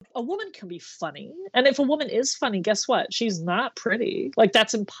a woman can be funny. And if a woman is funny, guess what? She's not pretty. Like,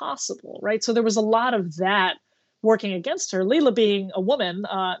 that's impossible, right? So there was a lot of that working against her. Leela, being a woman,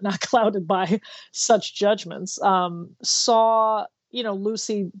 not clouded by such judgments, saw,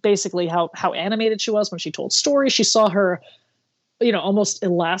 Lucy, basically how animated she was when she told stories. She saw her, almost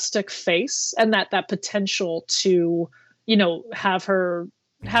elastic face, and that potential to, have her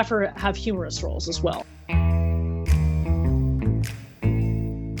have humorous roles as well.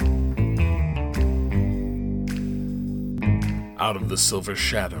 Out of the silver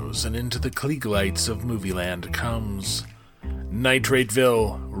shadows and into the Klieg lights of Movieland comes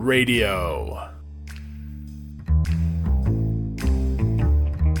Nitrateville Radio.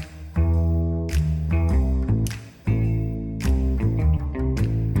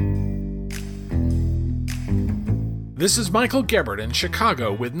 This is Michael Gebert in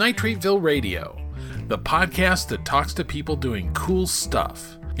Chicago with Nitrateville Radio, the podcast that talks to people doing cool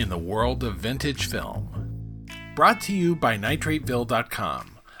stuff in the world of vintage film. Brought to you by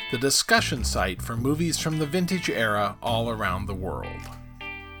Nitrateville.com, the discussion site for movies from the vintage era all around the world.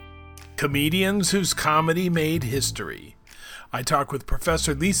 Comedians whose comedy made history. I talk with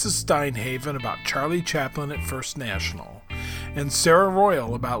Professor Lisa Steinhaven about Charlie Chaplin at First National, and Sarah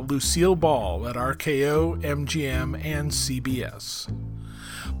Royal about Lucille Ball at RKO, MGM, and CBS.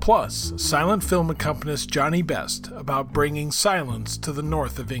 Plus, silent film accompanist Jonny Best about bringing silence to the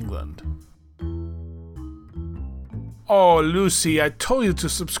north of England. Oh, Lucy, I told you to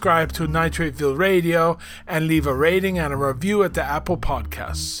subscribe to Nitrateville Radio and leave a rating and a review at the Apple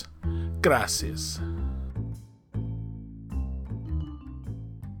Podcasts. Gracias.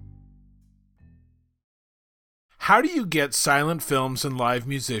 How do you get silent films and live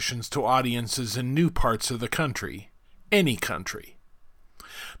musicians to audiences in new parts of the country? Any country.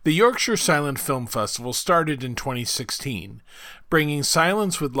 The Yorkshire Silent Film Festival started in 2016, bringing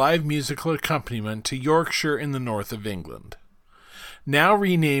silence with live musical accompaniment to Yorkshire in the north of England. Now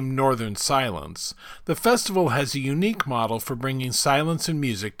renamed Northern Silence, the festival has a unique model for bringing silence and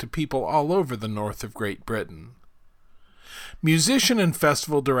music to people all over the north of Great Britain. Musician and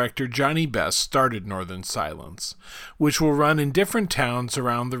festival director Jonny Best started Northern Silence, which will run in different towns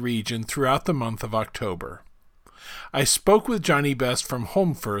around the region throughout the month of October. I spoke with Jonny Best from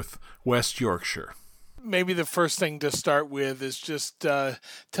Holmfirth, West Yorkshire. Maybe the first thing to start with is just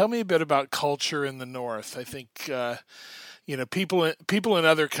tell me a bit about culture in the north. I think people in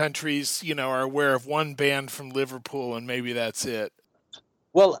other countries are aware of one band from Liverpool, and maybe that's it.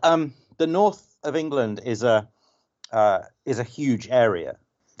 Well, the north of England is a huge area.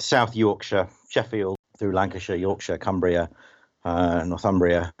 South Yorkshire, Sheffield, through Lancashire, Yorkshire, Cumbria,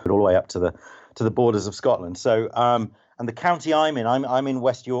 Northumbria, all the way up to the borders of Scotland. So, and the county I'm in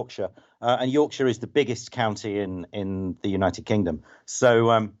West Yorkshire, and Yorkshire is the biggest county in the United Kingdom.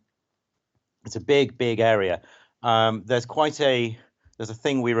 So, it's a big area. There's a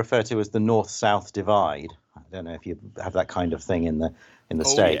thing we refer to as the North-South divide. I don't know if you have that kind of thing in the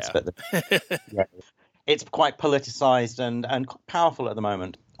States, yeah. But yeah. It's quite politicized and powerful at the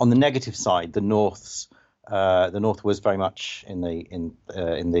moment. On the negative side, the North was very much in the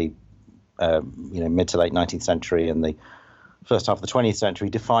mid to late 19th century and the first half of the 20th century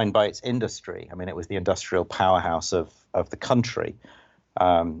defined by its industry. I mean, it was the industrial powerhouse of the country.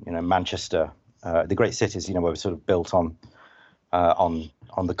 Manchester, the great cities, were sort of built on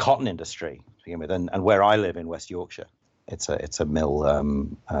the cotton industry to begin with, and where I live in West Yorkshire, it's a mill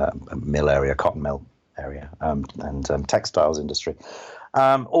area, cotton mill area, and textiles industry,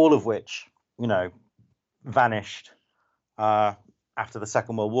 all of which vanished after the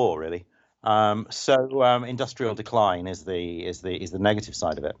Second World War, really. So industrial decline is the negative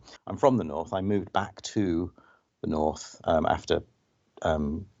side of it. I'm from the north. I moved back to the north after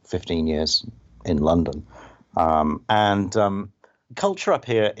 15 years in London, and culture up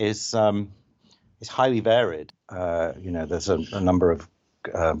here is highly varied. There's a number of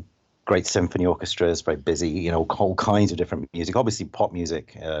great symphony orchestras, very busy, all kinds of different music. Obviously, pop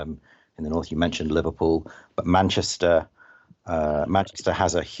music in the north. You mentioned Liverpool, but Manchester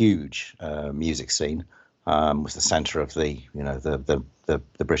has a huge music scene. Was the centre of the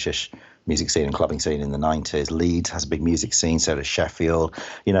British music scene and clubbing scene in the 90s. Leeds has a big music scene, so does Sheffield.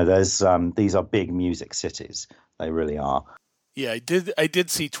 There's these are big music cities. They really are. Yeah, I did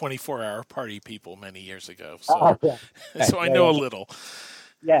see 24-hour Party People many years ago, so so I know a little.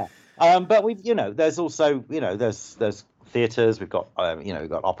 Yeah, but we've there's also there's theatres. We've got we've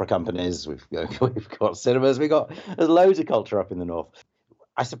got opera companies. We've got cinemas. There's loads of culture up in the north.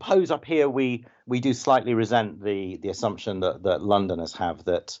 I suppose up here we do slightly resent the assumption that Londoners have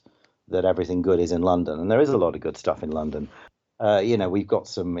that everything good is in London, and there is a lot of good stuff in London. we've got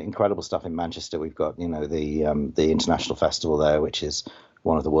some incredible stuff in Manchester. We've got, the International Festival there, which is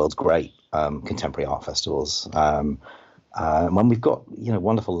one of the world's great contemporary art festivals. When we've got,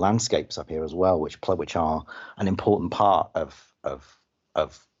 wonderful landscapes up here as well, which are an important part of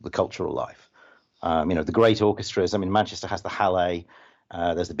the cultural life. The great orchestras. I mean, Manchester has the Halle.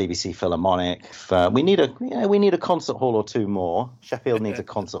 There's the BBC Philharmonic. We need a concert hall or two more. Sheffield needs a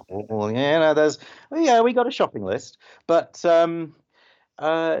concert hall. We got a shopping list. But no,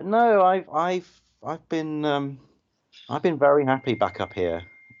 I've been very happy back up here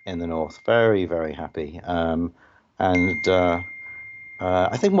in the north. Very, very happy. I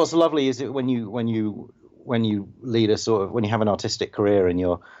think what's lovely is when you lead when you have an artistic career and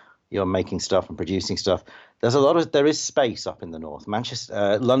you're making stuff and producing stuff, there is space up in the north.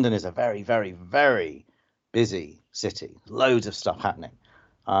 London is a very, very, very busy city. Loads of stuff happening.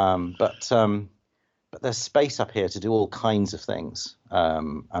 But there's space up here to do all kinds of things.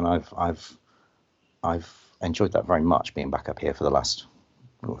 And I've enjoyed that very much, being back up here for the last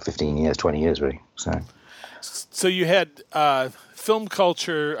 15 years, 20 years, really. So you had film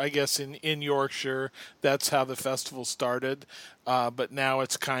culture, I guess, in Yorkshire. That's how the festival started. But now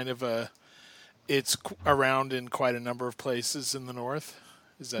it's kind of it's around in quite a number of places in the north.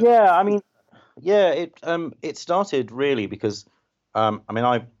 Is that? Yeah, I mean, it started really because, I'm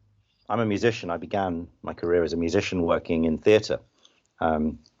a musician. I began my career as a musician working in theatre,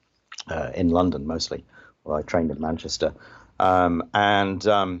 in London mostly. Well, I trained in Manchester, after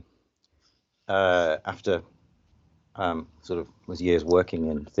sort of was years working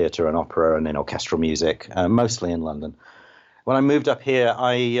in theatre and opera and in orchestral music, mostly in London. When I moved up here,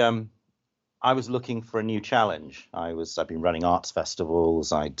 I was looking for a new challenge. I'd been running arts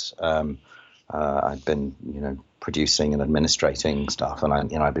festivals. I'd been producing and administrating stuff, and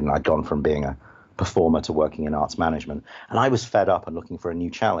I'd gone from being a performer to working in arts management, and I was fed up and looking for a new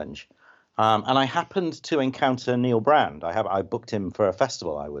challenge. And I happened to encounter Neil Brand. I booked him for a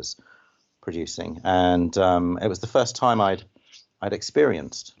festival I was producing, and it was the first time I'd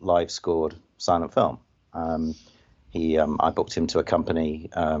experienced live scored silent film. I booked him to accompany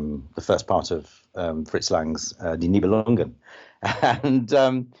the first part of Fritz Lang's Die Nibelungen,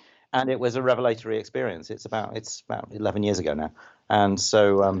 and it was a revelatory experience. It's about 11 years ago now, and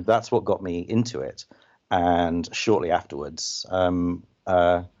so that's what got me into it. And shortly afterwards, I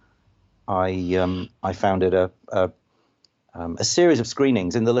founded a series of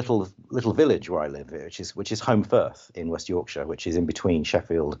screenings in the little village where I live, which is Home Firth in West Yorkshire, which is in between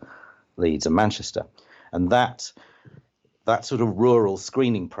Sheffield, Leeds, and Manchester. And that sort of rural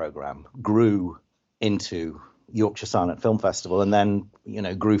screening program grew into Yorkshire Silent Film Festival, and then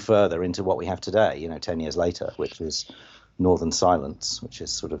grew further into what we have today. 10 years later, which is Northern Silence, which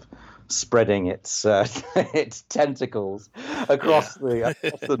is sort of spreading its tentacles across the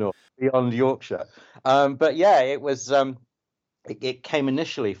north beyond Yorkshire. But yeah, it was. It came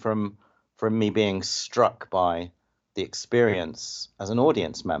initially from me being struck by the experience as an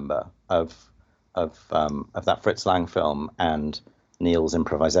audience member of that Fritz Lang film and Neil's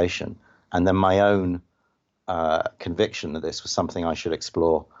improvisation, and then my own conviction that this was something I should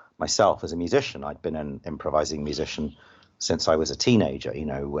explore myself as a musician. I'd been an improvising musician since I was a teenager,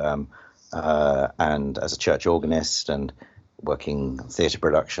 and as a church organist and working theatre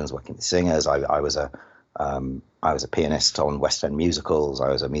productions, working with singers. I was a pianist on West End musicals. I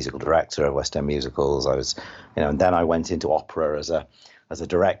was a musical director of West End musicals. I was, and then I went into opera as a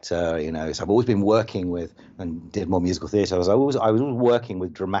director. So I've always been working with and did more musical theatre. I was always working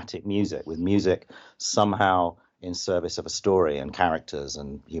with dramatic music, with music somehow in service of a story and characters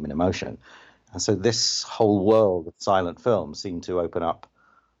and human emotion. And so this whole world of silent film seemed to open up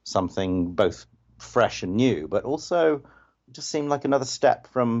something both fresh and new, but also just seemed like another step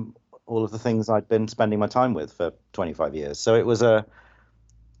from all of the things I'd been spending my time with for 25 years. So it was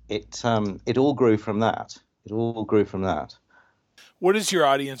it all grew from that. It all grew from that. What does your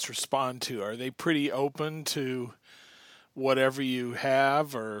audience respond to? Are they pretty open to whatever you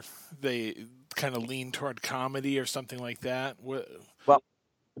have, or they kind of lean toward comedy or something like that? Well,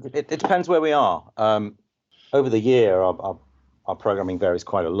 it depends where we are. Over the year, our programming varies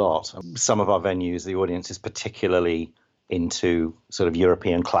quite a lot. Some of our venues, the audience is particularly into sort of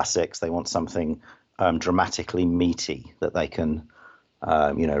European classics. They want something dramatically meaty that they can,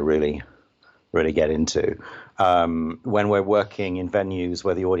 really get into. When we're working in venues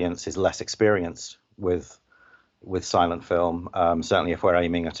where the audience is less experienced with silent film, certainly if we're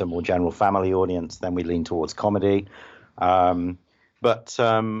aiming at a more general family audience, then we lean towards comedy. But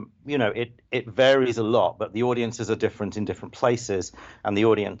it varies a lot. But the audiences are different in different places, and the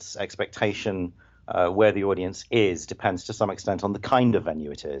audience expectation where the audience is depends to some extent on the kind of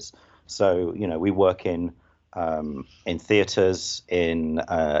venue it is. So, we work in theaters, in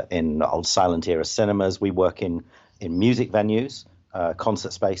old silent era cinemas. We work in music venues,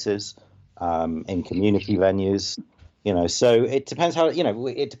 concert spaces, in community venues. So it depends how.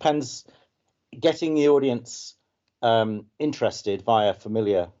 It depends. Getting the audience interested via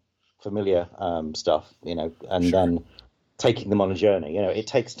familiar stuff. And Sure. then taking them on a journey. It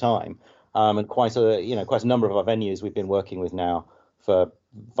takes time. And quite a number of our venues we've been working with now for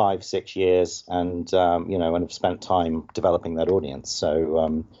 5-6 years, and and have spent time developing that audience.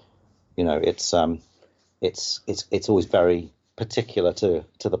 So it's always very particular to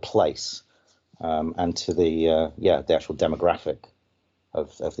the place, and to the actual demographic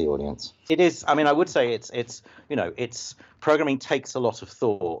of the audience. It is. I mean, I would say it's programming takes a lot of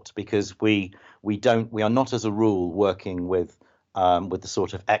thought, because we are not as a rule working with the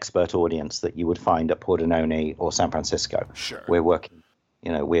sort of expert audience that you would find at Pordenone or San Francisco. Sure. We're working,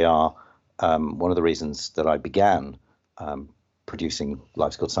 we are, one of the reasons that I began producing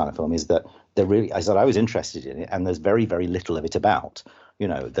live scored silent film is that I was interested in it, and there's very, very little of it about.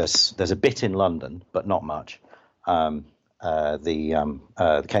 There's a bit in London, but not much. The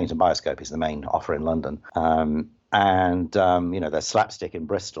Kennington Bioscope is the main offer in London. There's Slapstick in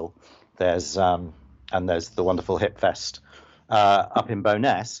Bristol. There's the wonderful Hip Fest up in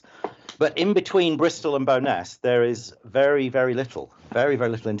Bowness. But in between Bristol and Bowness, there is very, very little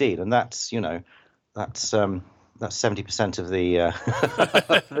indeed. And that's 70% of the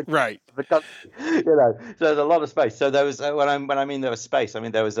right. the country. So there's a lot of space. So there was when I mean there was space, I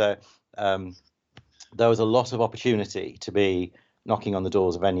mean there was a lot of opportunity to be knocking on the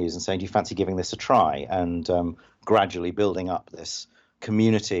doors of venues and saying, do you fancy giving this a try? And gradually building up this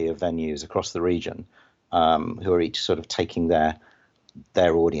community of venues across the region, who are each sort of taking their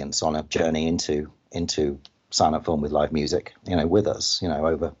audience on a journey into silent film with live music, with us,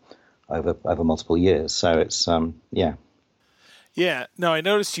 over multiple years. So it's Yeah. No, I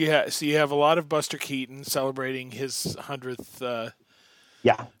noticed you have a lot of Buster Keaton celebrating his 100th.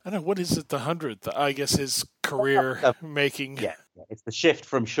 Yeah. I don't know, what is it, the 100th? I guess his career making. Yeah. It's the shift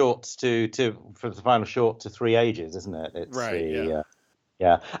from shorts from the final short to Three Ages, isn't it? It's right.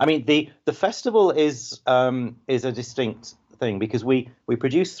 Yeah. I mean, the festival is a distinct thing, because we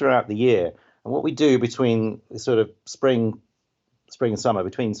produce throughout the year, and what we do between sort of spring and summer,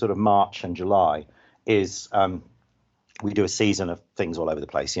 between sort of March and July, is we do a season of things all over the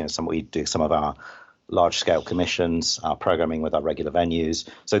place. We do some of our large-scale commissions, our programming with our regular venues.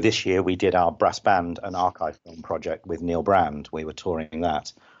 So this year we did our brass band and archive film project with Neil Brand. We were touring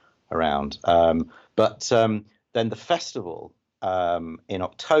that around. But then the festival in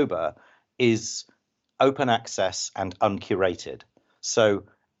October is open access and uncurated. So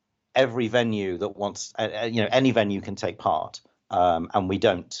every venue that wants, any venue can take part, and we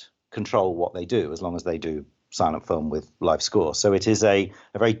don't control what they do as long as they do silent film with live score. So it is a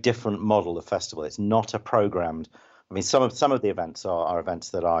very different model of festival. It's not a programmed. I mean, some of the events are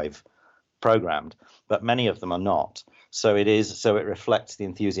events that I've programmed, but many of them are not. So it reflects the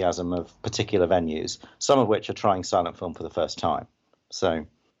enthusiasm of particular venues, some of which are trying silent film for the first time. So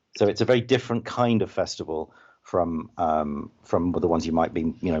it's a very different kind of festival from the ones you might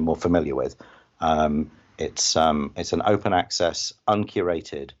be more familiar with. It's an open access,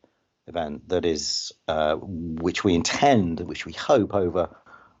 uncurated event that is which we hope over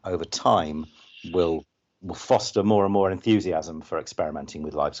time will foster more and more enthusiasm for experimenting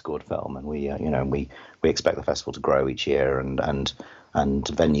with live scored film, and we expect the festival to grow each year, and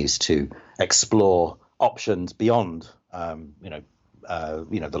venues to explore options beyond the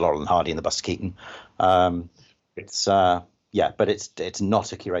Laurel and Hardy and the Buster Keaton. But it's not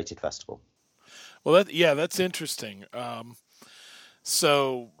a curated festival. Well, that's interesting.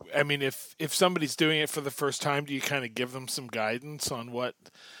 So, I mean, if somebody's doing it for the first time, do you kind of give them some guidance on what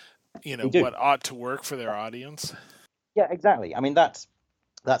what ought to work for their audience? Yeah, exactly. I mean, that's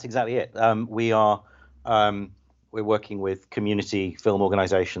exactly it. We're working with community film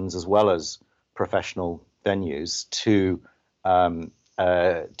organizations as well as professional venues to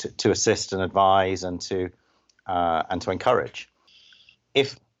assist and advise and to encourage.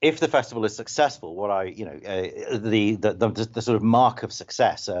 If the festival is successful, the sort of mark of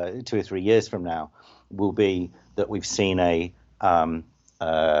success 2 or 3 years from now will be that we've seen a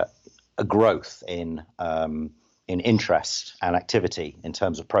growth in interest and activity in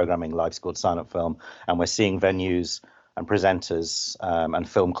terms of programming live scored silent film, and we're seeing venues and presenters and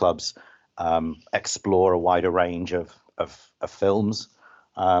film clubs explore a wider range of films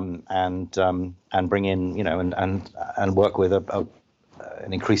and bring in and work with an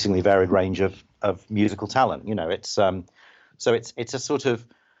increasingly varied range of of musical talent. It's so it's a sort of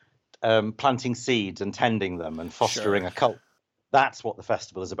planting seeds and tending them and fostering a cult. That's what the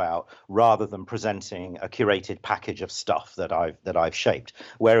festival is about, rather than presenting a curated package of stuff that I've shaped.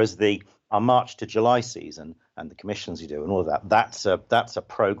 Whereas our March to July season and the commissions you do and all of that's a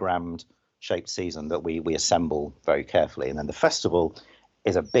programmed, shaped season that we assemble very carefully, and then the festival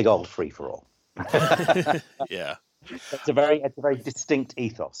is a big old free for all. Yeah, it's a very distinct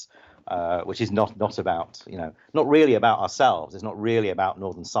ethos, which is not about not really about ourselves. It's not really about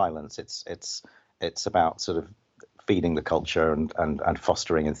Northern Silence. It's about sort of feeding the culture and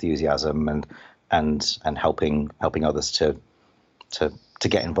fostering enthusiasm and helping others to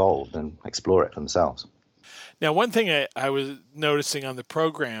get involved and explore it themselves. Now, one thing I was noticing on the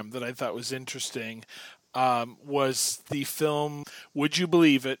program that I thought was interesting was the film Would You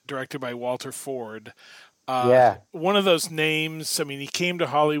Believe It, directed by Walter Ford. One of those names, I mean, he came to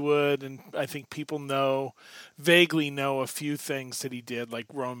Hollywood, and I think people vaguely know a few things that he did, like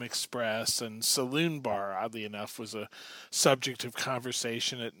Rome Express and Saloon Bar, oddly enough, was a subject of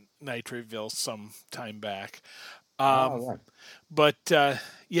conversation at Nitreville some time back. But,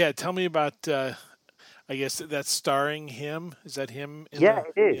 tell me about, I guess that's starring him. Is that him? It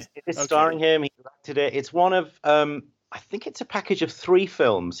is. It is starring him. He directed it. It's one of... I think it's a package of 3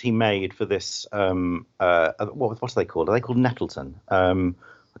 films he made for this. What are they called? Are they called Nettleton? I can't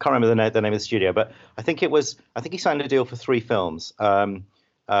remember the name of the studio, but I think he signed a deal for 3 films.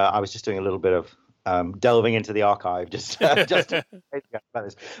 I was just doing a little bit of delving into the archive just about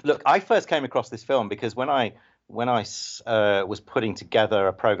this. Look, I first came across this film because when I was putting together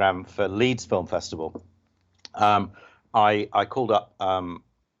a program for Leeds Film Festival, I called up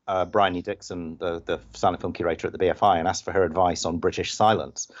Bryony Dixon, the silent film curator at the BFI, and asked for her advice on British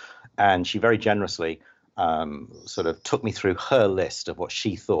silence. And she very generously sort of took me through her list of what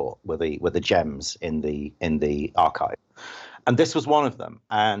she thought were the gems in the archive. And this was one of them.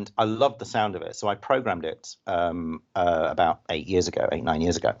 And I loved the sound of it. So I programmed it about 9 years ago.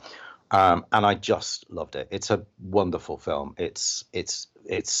 And I just loved it. It's a wonderful film. It's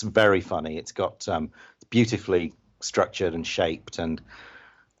very funny. It's got beautifully structured and shaped, and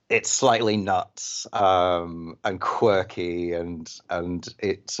it's slightly nuts and quirky, and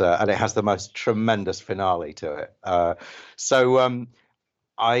it has the most tremendous finale to it. So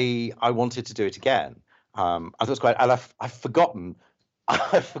I wanted to do it again. I thought it was great, and I've forgotten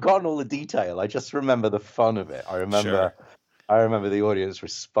all the detail. I just remember the fun of it. I remember the audience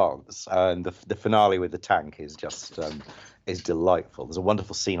response, and the finale with the tank is just is delightful. There's a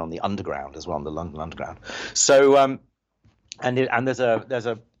wonderful scene on the Underground as well, on the London Underground. So and there's a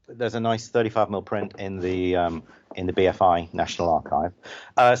nice 35mm print in the BFI National Archive.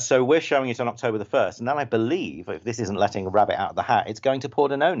 So we're showing it on October the 1st, and then I believe, if this isn't letting a rabbit out of the hat, it's going to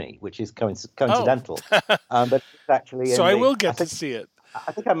Pordenone, which is coincidental. But it's actually so I will get to see it.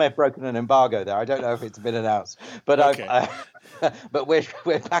 I think I may have broken an embargo there. I don't know if it's been announced, but okay. But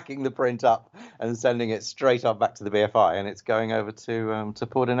we're packing the print up and sending it straight up back to the BFI, and it's going over to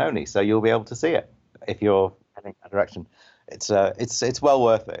Pordenone. So you'll be able to see it if you're heading that direction. It's well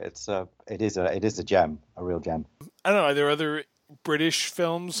worth it. It is a gem, a real gem. I don't know. Are there other British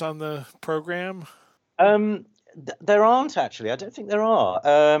films on the program? There aren't actually. I don't think there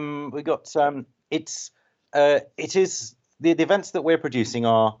are. We got it is the events that we're producing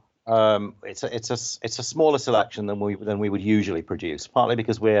are it's a smaller selection than we would usually produce. Partly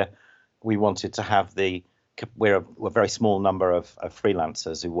because we wanted to have we're a very small number of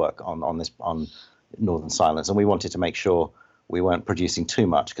freelancers who work on Northern Silence, and we wanted to make sure we weren't producing too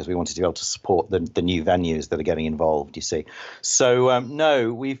much because we wanted to be able to support the new venues that are getting involved, you see. So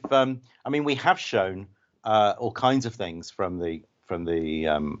no, we have shown all kinds of things from the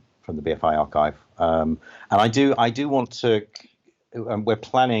BFI archive, and I do want to. We're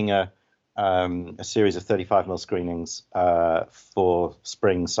planning a series of 35mm screenings for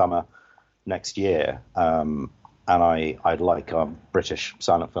spring summer next year, and I'd like our British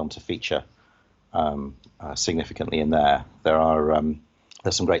silent film to feature significantly in there.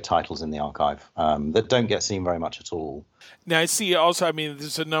 There's some great titles in the archive that don't get seen very much at all. Now I see also,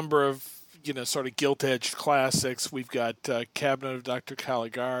 there's a number of, sort of gilt-edged classics. We've got Cabinet of Dr.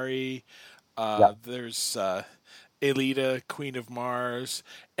 Caligari. There's Aelita, Queen of Mars.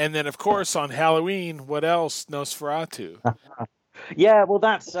 And then, of course, on Halloween, what else? Nosferatu. Yeah, well,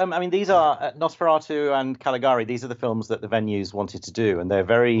 that's, these are Nosferatu and Caligari. These are the films that the venues wanted to do. And they're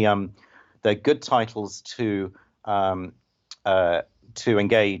very, they're good titles to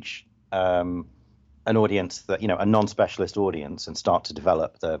engage an audience that, a non-specialist audience, and start to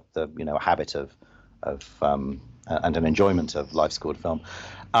develop the a habit of and an enjoyment of live scored film.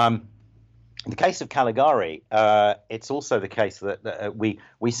 In the case of Caligari, it's also the case that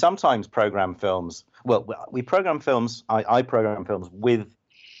we sometimes program films. Well, we program films. I program films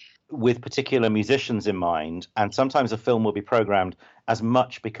with particular musicians in mind, and sometimes a film will be programmed as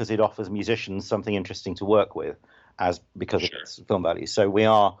much because it offers musicians something interesting to work with, as because of its film value. So we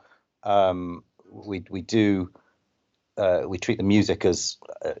are we treat the music as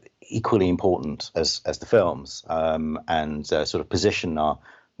equally important as the films, and sort of position our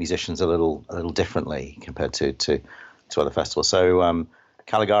musicians a little differently compared to other festivals. So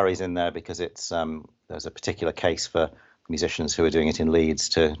Caligari's in there because it's there's a particular case for musicians who are doing it in Leeds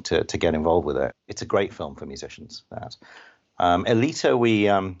to get involved with it. It's a great film for musicians. That Elita, we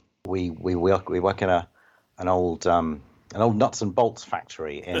work in an old nuts and bolts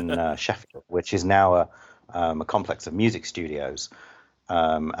factory in Sheffield, which is now a complex of music studios,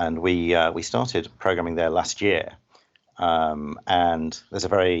 and we started programming there last year. And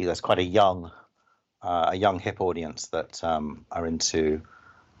there's quite a young hip audience that are into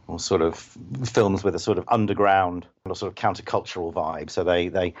sort of films with a sort of underground or sort of countercultural vibe. So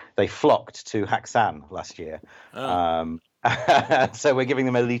they flocked to Haxan last year. Oh. So we're giving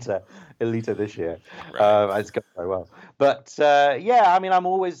them Elita this year. Right. It's going very well. But I mean,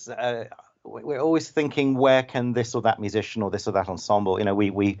 we're always thinking, where can this or that musician or this or that ensemble,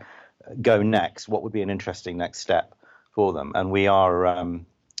 we go next? What would be an interesting next step for them? And we are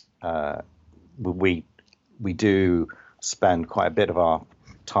we do spend quite a bit of our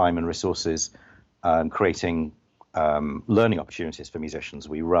time and resources creating learning opportunities for musicians.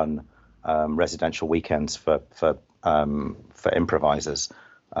 We run residential weekends for improvisers,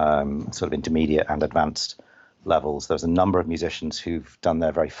 sort of intermediate and advanced levels. There's a number of musicians who've done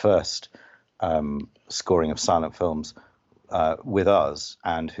their very first scoring of silent films with us,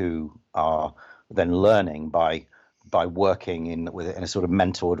 and who are then learning by working in a sort of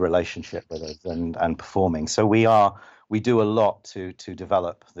mentored relationship with us and performing. So we do a lot to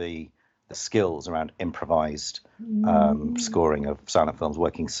develop the skills around improvised scoring of silent films,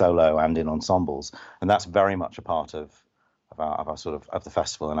 working solo and in ensembles, and that's very much a part of our sort of the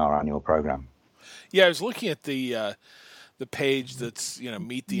festival and our annual program. Yeah, I was looking at the page that's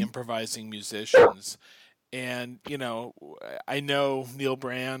Meet the Improvising Musicians, and I know Neil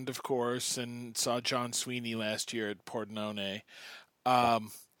Brand, of course, and saw John Sweeney last year at Pordenone.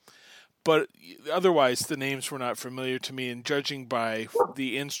 But otherwise, the names were not familiar to me. And judging by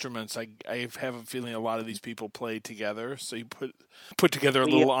the instruments, I have a feeling a lot of these people play together. So you put together a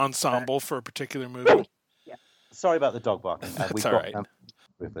little ensemble for a particular movie. Yeah. Sorry about the dog barking. That's all right.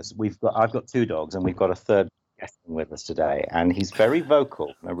 Rufus. I've got two dogs, and we've got a third guest with us today, and he's very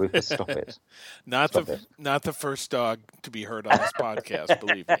vocal. No, Rufus, stop it. Not the first dog to be heard on this podcast,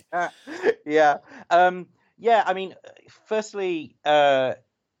 believe me. Yeah. I mean, firstly,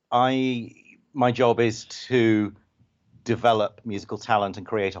 my job is to develop musical talent and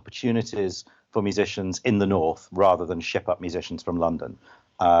create opportunities for musicians in the North rather than ship up musicians from London.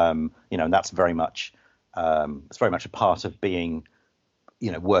 And that's very much a part of being,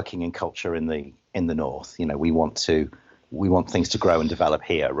 working in culture in the North. We want things to grow and develop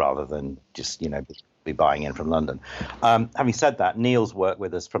here rather than just, be buying in from London. Having said that, Neil's worked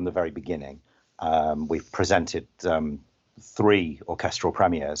with us from the very beginning. We've presented 3 orchestral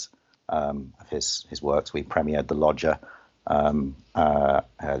premieres of his works. We premiered The Lodger, the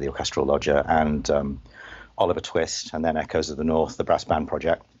Orchestral Lodger, and Oliver Twist, and then Echoes of the North, the brass band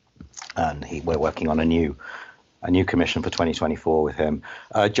project. And we're working on a new commission for 2024 with him.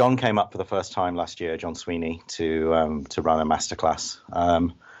 John came up for the first time last year, John Sweeney, to run a masterclass.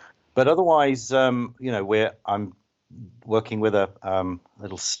 But otherwise, I'm working with a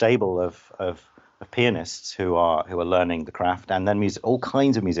little stable of pianists who are learning the craft, and then all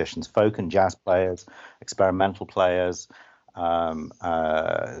kinds of musicians, folk and jazz players, experimental players,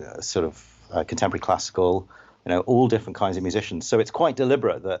 sort of contemporary classical, all different kinds of musicians. So it's quite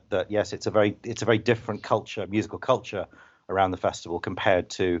deliberate that yes, it's a very different culture, musical culture around the festival compared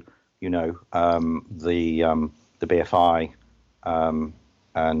to the BFI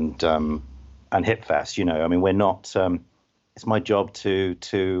and Hip Fest. I mean, we're not. It's my job to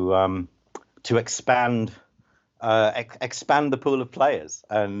expand the pool of players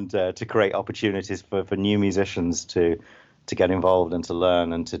and to create opportunities for new musicians to get involved and to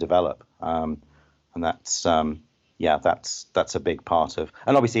learn and to develop. And that's a big part of.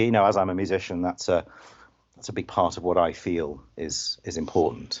 And obviously, as I'm a musician, that's a big part of what I feel is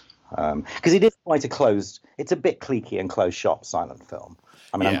important. Because it is quite it's a bit cliquey and closed shop silent film.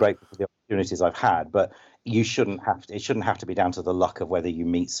 I mean, I'm grateful for the opportunities I've had, but it shouldn't have to be down to the luck of whether you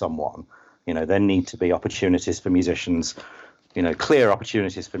meet someone. There need to be opportunities for musicians clear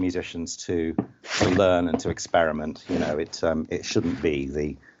opportunities for musicians to learn and to experiment. It shouldn't be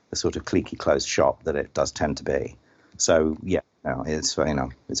the sort of cliquey closed shop that it does tend to be. So yeah, it's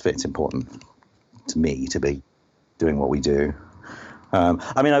important to me to be doing what we do.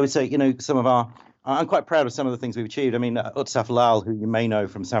 I would say, I'm quite proud of some of the things we've achieved. Utsav Lal, who you may know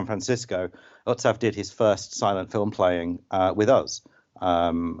from San Francisco, Utsav did his first silent film playing with us.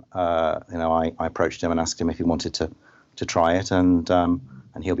 I approached him and asked him if he wanted to try it, and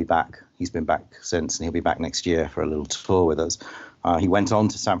he'll be back. He's been back since, and he'll be back next year for a little tour with us. He went on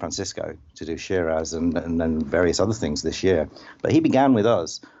to San Francisco to do Shiraz and then various other things this year. But he began with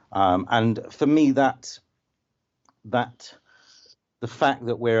us. And for me, that the fact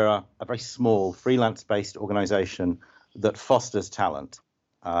that we're a very small freelance-based organization that fosters talent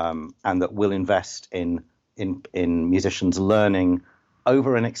and that will invest in musicians learning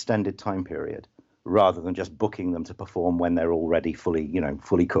over an extended time period, rather than just booking them to perform when they're already fully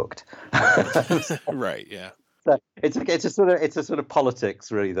cooked. Right. Yeah. So it's a sort of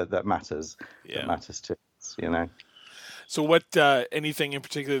politics really that matters. Yeah. That matters to us, So what anything in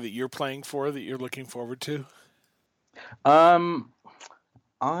particular that you're playing for that you're looking forward to? I'm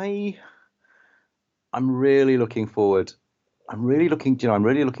really looking forward. I'm really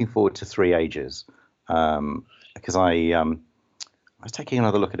looking forward to Three Ages, because I was taking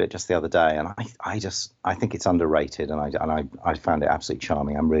another look at it just the other day, and I think it's underrated, and I found it absolutely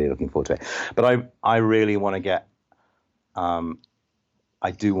charming. I'm really looking forward to it, but I really want to get.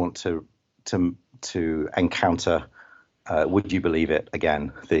 I do want to encounter. Would you believe it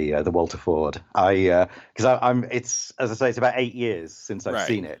again? The Walter Ford. Because it's, as I say, it's about 8 years since I've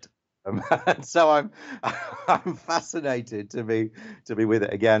seen it. So I'm fascinated to be with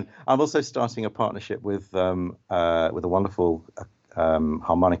it again. I'm also starting a partnership with a wonderful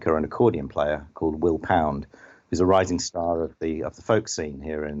harmonica and accordion player called Will Pound, who's a rising star of the folk scene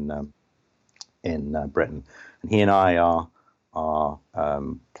here in Britain, and he and I are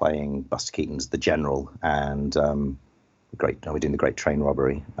playing Buster Keaton's The General and we're doing the Great Train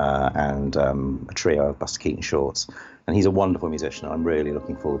Robbery and a trio of Buster Keaton shorts, and he's a wonderful musician. I'm really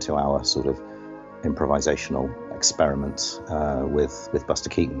looking forward to our sort of improvisational experiment with Buster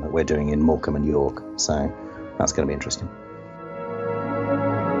Keaton that we're doing in Morecambe and York. So that's going to be interesting.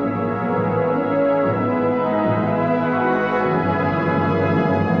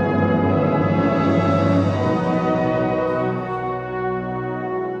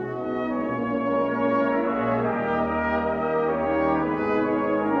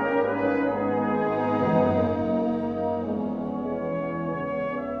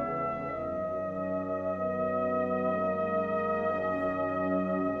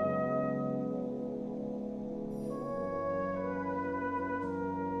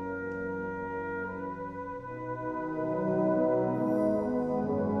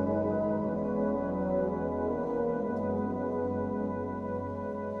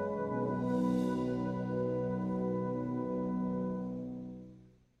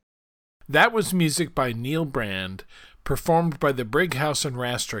 That was music by Neil Brand, performed by the Brighouse and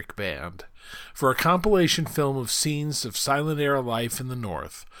Rastrick Band, for a compilation film of scenes of silent-era life in the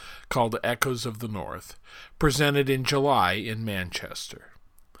North, called Echoes of the North, presented in July in Manchester.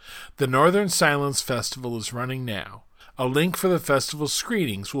 The Northern Silence Festival is running now. A link for the festival's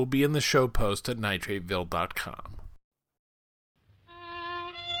screenings will be in the show post at nitrateville.com.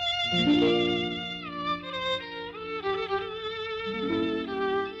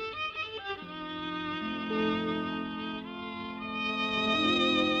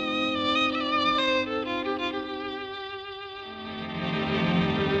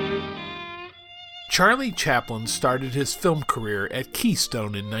 Charlie Chaplin started his film career at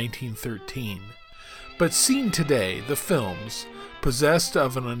Keystone in 1913, but seen today, the films, possessed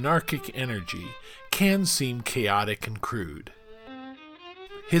of an anarchic energy, can seem chaotic and crude.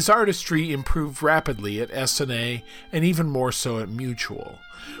 His artistry improved rapidly at S&A and even more so at Mutual,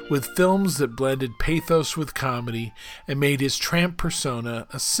 with films that blended pathos with comedy and made his tramp persona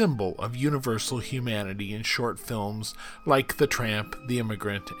a symbol of universal humanity in short films like The Tramp, The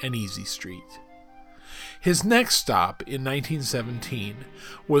Immigrant, and Easy Street. His next stop, in 1917,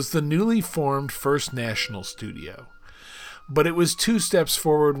 was the newly formed First National Studio, but it was 2 steps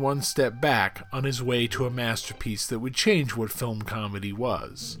forward, 1 step back on his way to a masterpiece that would change what film comedy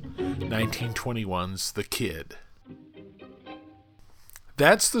was, 1921's The Kid.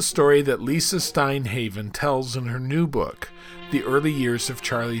 That's the story that Lisa Steinhaven tells in her new book, The Early Years of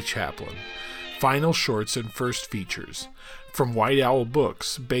Charlie Chaplin, Final Shorts and First Features, from White Owl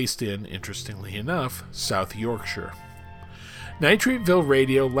Books, based in, interestingly enough, South Yorkshire. Nitrateville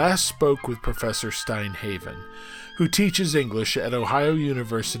Radio last spoke with Professor Steinhaven, who teaches English at Ohio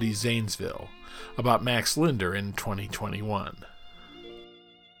University Zanesville, about Max Linder in 2021.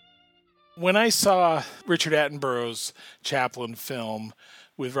 When I saw Richard Attenborough's Chaplin film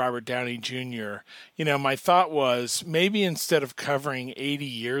with Robert Downey Jr., my thought was maybe instead of covering 80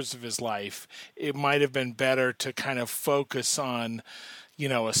 years of his life, it might have been better to kind of focus on,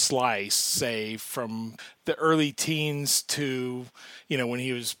 a slice, say, from the early teens to, when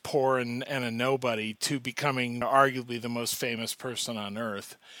he was poor and a nobody, to becoming arguably the most famous person on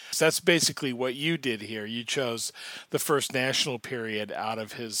earth. So that's basically what you did here. You chose the First National period out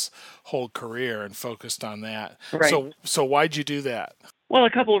of his whole career and focused on that. Right. So why'd you do that? Well, a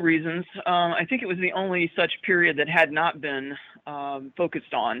couple of reasons. I think it was the only such period that had not been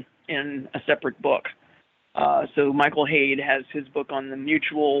focused on in a separate book. So Michael Haid has his book on the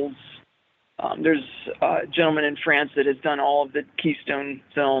mutuals. There's a gentleman in France that has done all of the Keystone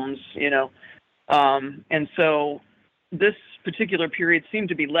films, and so this particular period seemed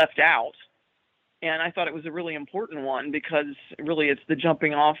to be left out. And I thought it was a really important one because really it's the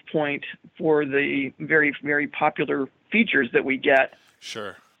jumping off point for the very, very popular features that we get.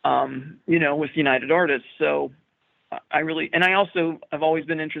 Sure. With United Artists. So I also have always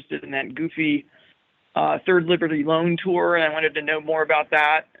been interested in that goofy Third Liberty Loan tour, and I wanted to know more about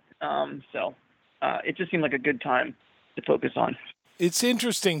that. So it just seemed like a good time to focus on. It's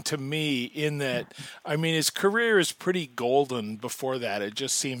interesting to me in that, his career is pretty golden before that. It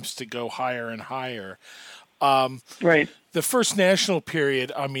just seems to go higher and higher. Right. The First National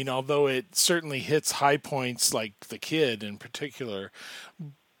period, although it certainly hits high points like The Kid in particular,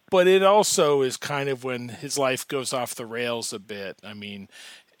 but it also is kind of when his life goes off the rails a bit.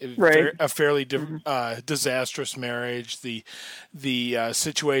 Right. A fairly disastrous marriage. The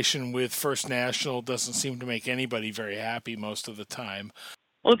situation with First National doesn't seem to make anybody very happy most of the time.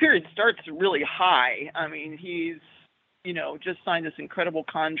 Well, the period starts really high. He's, just signed this incredible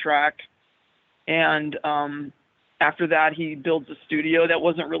contract. And after that, he builds a studio that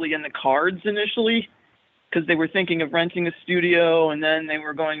wasn't really in the cards initially because they were thinking of renting a studio, and then they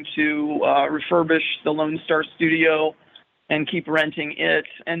were going to refurbish the Lone Star studio and keep renting it.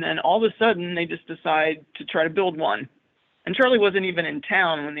 And then all of a sudden, they just decide to try to build one. And Charlie wasn't even in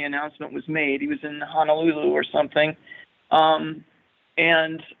town when the announcement was made. He was in Honolulu or something. By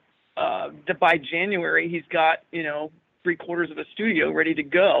January, he's got, 3/4 of a studio ready to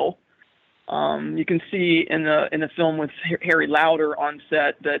go. You can see in the film with Harry Lauder on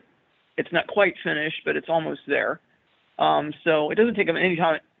set that it's not quite finished, but it's almost there. So it doesn't take him any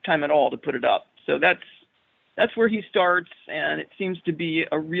time at all to put it up. So that's where he starts, and it seems to be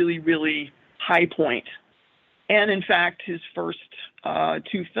a really, really high point. And in fact, his first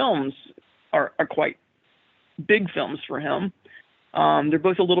two films are quite big films for him. They're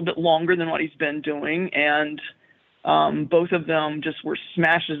both a little bit longer than what he's been doing, and both of them just were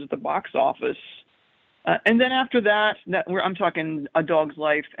smashes at the box office. And then after that, I'm talking A Dog's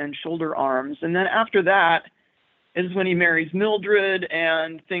Life and Shoulder Arms. And then after that is when he marries Mildred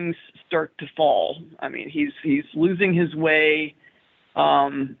and things start to fall. He's losing his way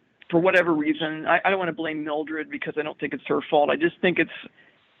for whatever reason. I don't want to blame Mildred because I don't think it's her fault. I just think it's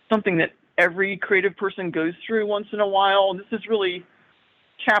something that every creative person goes through once in a while. This is really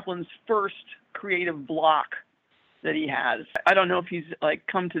Chaplin's first creative block that he has. I don't know if he's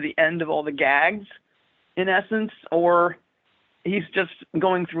come to the end of all the gags in essence, or he's just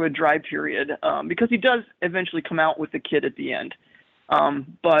going through a dry period because he does eventually come out with the kid at the end.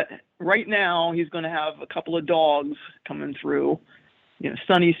 But right now he's going to have a couple of dogs coming through.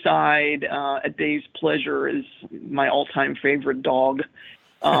 Sunnyside, A Day's Pleasure is my all-time favorite dog.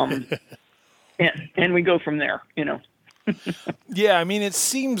 And we go from there, Yeah, it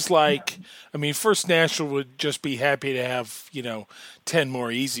seems like, First National would just be happy to have, 10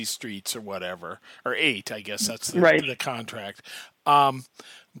 more Easy Streets or whatever, or 8, I guess that's the contract.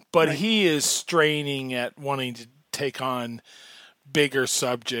 But he is straining at wanting to take on bigger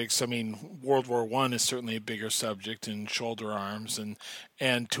subjects. World War I is certainly a bigger subject in Shoulder Arms,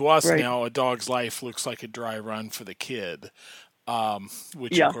 and to us now, A Dog's Life looks like a dry run for The Kid,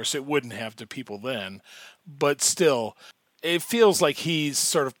 which of course it wouldn't have to people then. But still, it feels like he's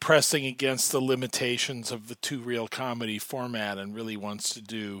sort of pressing against the limitations of the two-reel comedy format and really wants to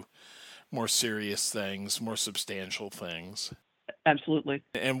do more serious things, more substantial things. Absolutely.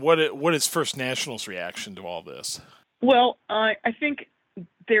 And what is First National's reaction to all this? Well, I think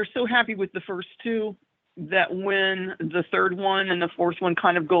they're so happy with the first two that when the third one and the fourth one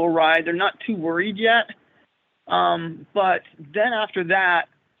kind of go awry, they're not too worried yet. But then after that,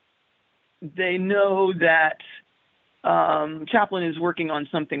 they know that Chaplin is working on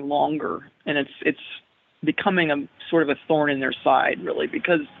something longer, and it's becoming a sort of a thorn in their side, really,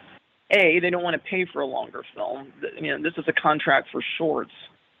 because A, they don't want to pay for a longer film. This is a contract for shorts.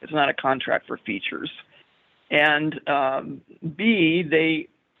 It's not a contract for features. And B, they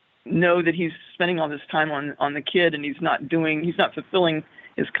know that he's spending all this time on the kid, and he's not fulfilling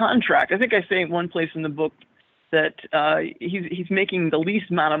his contract. I think I say in one place in the book that he's making the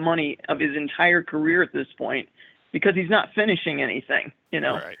least amount of money of his entire career at this point because he's not finishing anything.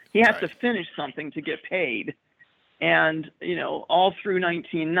 Right, he has to finish something to get paid. And, all through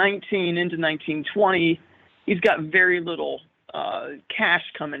 1919 into 1920, he's got very little cash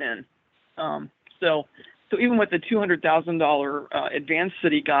coming in. So even with the $200,000 advance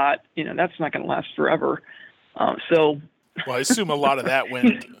that he got, that's not going to last forever. Well, I assume a lot of that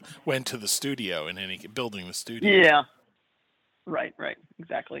went to the studio and building the studio. Yeah, right,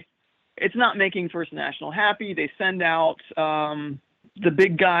 exactly. It's not making First National happy. They send out the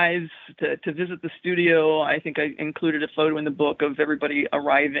big guys to visit the studio. I think I included a photo in the book of everybody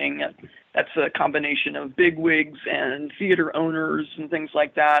arriving. That's a combination of bigwigs and theater owners and things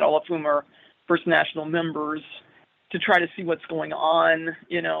like that, all of whom are First National members, to try to see what's going on,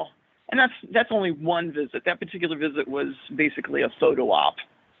 And that's only one visit. That particular visit was basically a photo op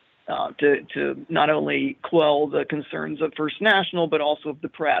to not only quell the concerns of First National, but also of the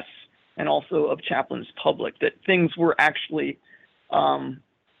press and also of Chaplin's public, that things were actually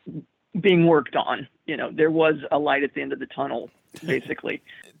being worked on. There was a light at the end of the tunnel, basically.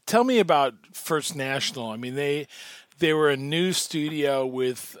 Tell me about First National. I mean, they were a new studio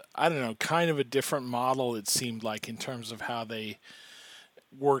with, I don't know, kind of a different model, it seemed like, in terms of how they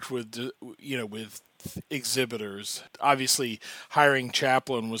worked with exhibitors. Obviously, hiring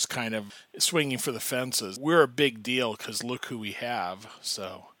Chaplin was kind of swinging for the fences. We're a big deal because look who we have.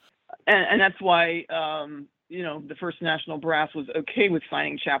 So, and that's why the First National brass was okay with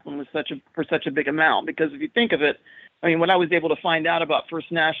signing Chaplin for such a big amount, because if you think of it, what I was able to find out about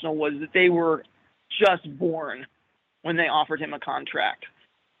First National was that they were just born when they offered him a contract,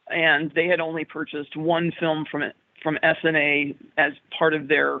 and they had only purchased one film from S&A as part of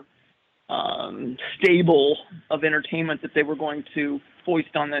their stable of entertainment that they were going to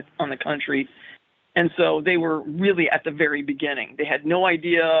foist on the country. And so they were really at the very beginning. They had no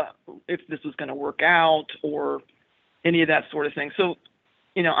idea if this was going to work out or any of that sort of thing. So,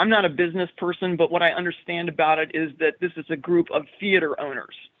 I'm not a business person, but what I understand about it is that this is a group of theater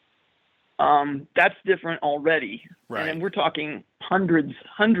owners. That's different already. Right. And we're talking hundreds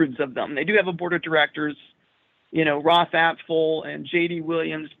of them. They do have a board of directors, Roth Apfel and J.D.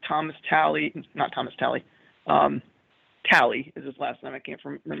 Williams, Talley is his last name. I can't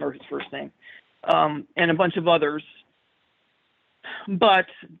remember his first name. And a bunch of others. But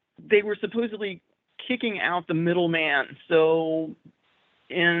they were supposedly kicking out the middleman. So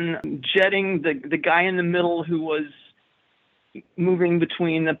in jetting the guy in the middle who was moving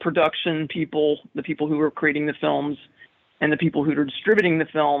between the production people, the people who were creating the films, and the people who were distributing the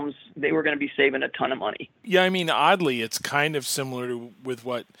films, they were going to be saving a ton of money. Yeah, oddly, it's kind of similar with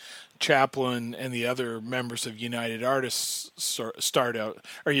what Chaplin and the other members of United Artists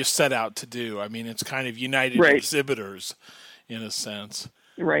set out to do. It's kind of United Right. Exhibitors in a sense.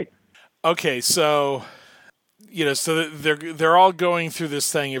 Right. Okay, so so they're all going through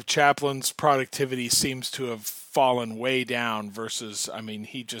this thing of Chaplin's productivity seems to have fallen way down versus,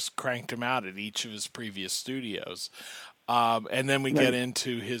 he just cranked him out at each of his previous studios. And then we get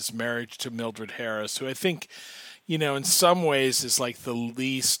into his marriage to Mildred Harris, who I think, in some ways is like the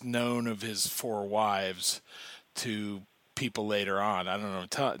least known of his four wives to people later on. I don't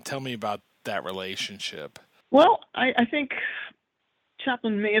know. Tell me about that relationship. Well, I think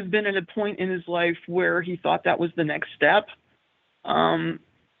Chaplin may have been at a point in his life where he thought that was the next step.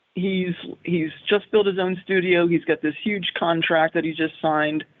 He's just built his own studio. He's got this huge contract that he just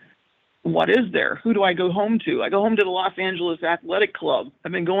signed. What is there? Who do I go home to? I go home to the Los Angeles Athletic Club.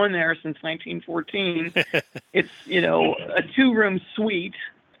 I've been going there since 1914. It's, a 2-room suite.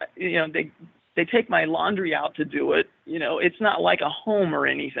 They take my laundry out to do it. It's not like a home or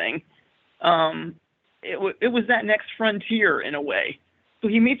anything. It was that next frontier in a way. So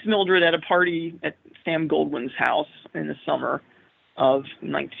he meets Mildred at a party at Sam Goldwyn's house in the summer of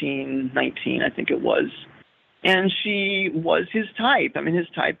 1919, I think it was. And she was his type. His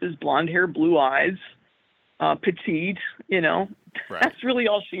type is blonde hair, blue eyes, petite, Right. That's really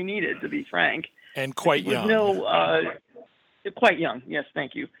all she needed, to be frank. And quite young. Quite young. Yes,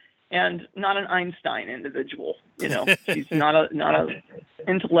 thank you. And not an Einstein individual. She's not a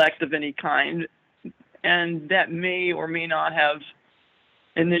intellect of any kind. And that may or may not have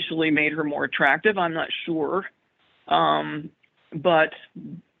initially made her more attractive. I'm not sure. But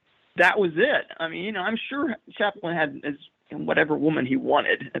that was it. I mean, you know, I'm sure Chaplin had whatever woman he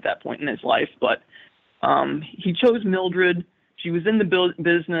wanted at that point in his life, but he chose Mildred. She was in the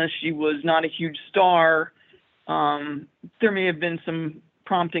business. She was not a huge star. There may have been some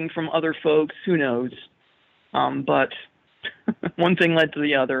prompting from other folks. Who knows? But one thing led to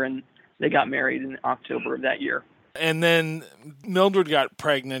the other, and they got married in October of that year. And then Mildred got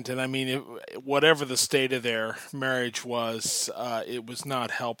pregnant, and I mean, whatever the state of their marriage was, it was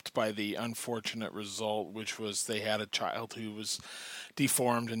not helped by the unfortunate result, which was they had a child who was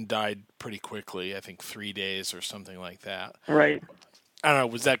deformed and died pretty quickly. I think 3 days or something like that. Right. I don't know.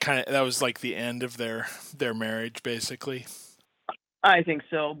 Was that that was like the end of their marriage, basically? I think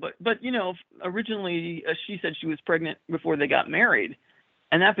so. But you know, originally she said she was pregnant before they got married,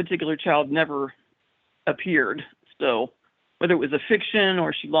 and that particular child never appeared. So whether it was a fiction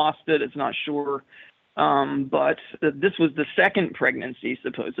or she lost it, it's not sure. But this was the second pregnancy,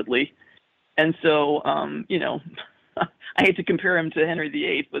 supposedly. And so, you know, I hate to compare him to Henry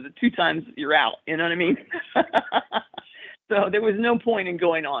VIII, but the 2 times you're out, you know what I mean? So there was no point in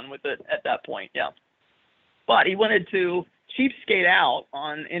going on with it at that point, yeah. But he wanted to cheapskate out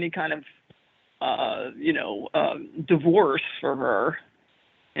on any kind of, divorce for her.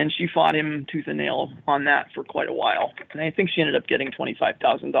 And she fought him tooth and nail on that for quite a while. And I think she ended up getting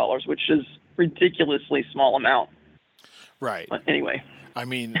 $25,000, which is ridiculously small amount. Right. But anyway. I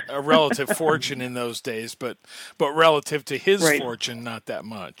mean, a relative fortune in those days, but relative to his fortune, not that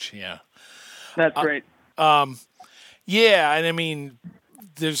much. Yeah. That's right. Yeah, and I mean,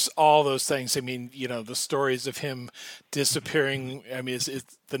 there's all those things. I mean, you know, the stories of him disappearing. I mean, it's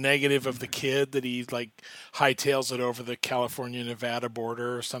the negative of the kid that he like hightails it over the California-Nevada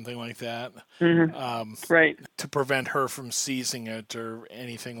border or something like that. Mm-hmm. Right. To prevent her from seizing it or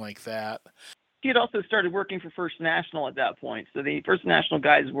anything like that. He had also started working for First National at that point. So the First National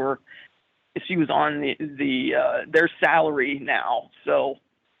guys she was on their salary now. So,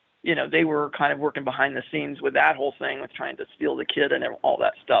 you know, they were kind of working behind the scenes with that whole thing, with trying to steal the kid and all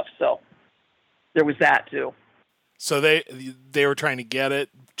that stuff. So there was that too. So they were trying to get it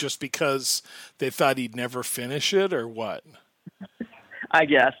just because they thought he'd never finish it, or what? I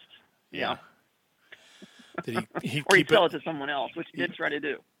guess. Yeah. Did he or he'd sell it to someone else, which he did try to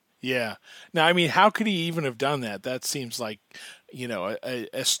do. Yeah. Now, I mean, how could he even have done that? That seems like, you know,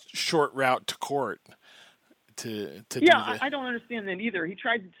 a short route to court. To do that. I don't understand that either. He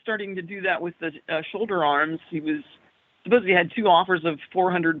tried starting to do that with the shoulder arms. He supposedly had 2 offers of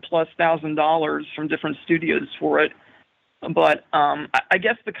 $400,000+ from different studios for it. But I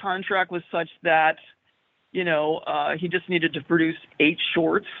guess the contract was such that, you know, he just needed to produce 8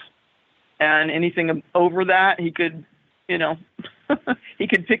 shorts, and anything over that he could, you know, he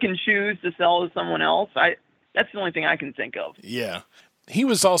could pick and choose to sell to someone else. That's the only thing I can think of. Yeah. He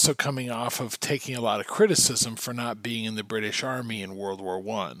was also coming off of taking a lot of criticism for not being in the British Army in World War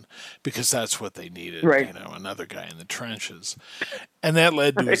I, because that's what they needed, right. You know, another guy in the trenches. And that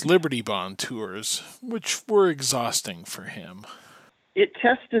led to his Liberty Bond tours, which were exhausting for him. It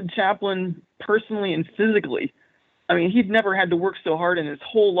tested Chaplin personally and physically. I mean, he'd never had to work so hard in his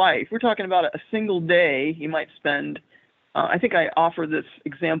whole life. We're talking about a single day he might spend. I think I offer this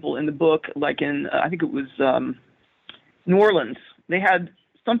example in the book, like in, I think it was New Orleans. They had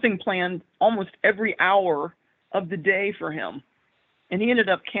something planned almost every hour of the day for him. And he ended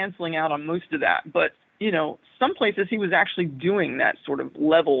up canceling out on most of that. But, you know, some places he was actually doing that sort of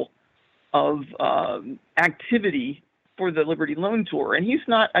level of activity for the Liberty Loan Tour. And he's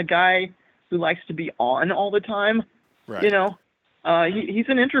not a guy who likes to be on all the time. Right. You know, he's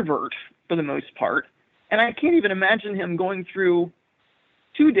an introvert for the most part. And I can't even imagine him going through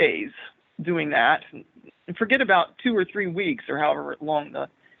 2 days doing that. And forget about 2 or 3 weeks or however long the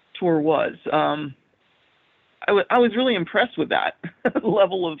tour was. I was really impressed with that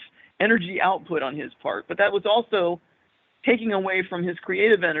level of energy output on his part. But that was also taking away from his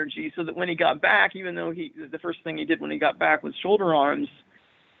creative energy, so that when he got back, even though the first thing he did when he got back was shoulder arms,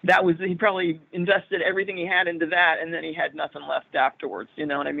 he probably invested everything he had into that, and then he had nothing left afterwards. You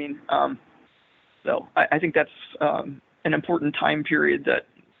know what I mean? So I think that's an important time period that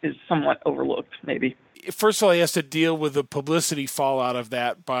is somewhat overlooked, maybe. First of all, he has to deal with the publicity fallout of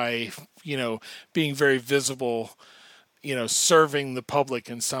that by, you know, being very visible, you know, serving the public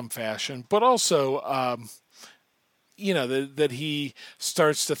in some fashion, but also, you know, that he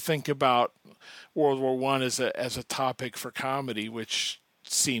starts to think about World War I as a topic for comedy, which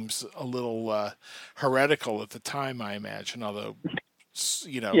seems a little heretical at the time, I imagine, although,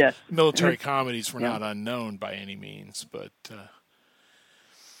 you know, yes. Military comedies were not unknown by any means, but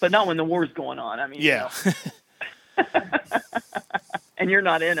not when the war's going on. I mean, yeah. You know. And you're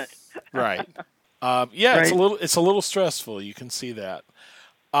not in it. Right. Yeah, Right. it's a little stressful. You can see that.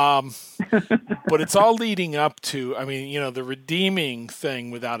 But it's all leading up to, I mean, the redeeming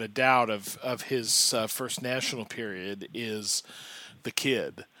thing, without a doubt, of his first national period is the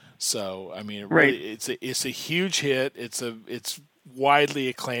kid. So, I mean, Right. it's a huge hit. It's widely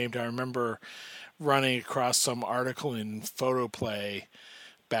acclaimed. I remember running across some article in Photoplay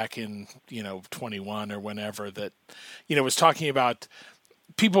back in 21 or whenever that was talking about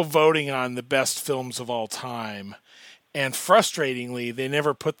people voting on the best films of all time. And frustratingly, they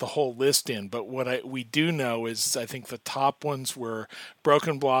never put the whole list in. But what we do know is, I think the top ones were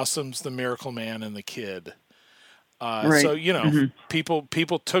Broken Blossoms, The Miracle Man, and The Kid. Right. So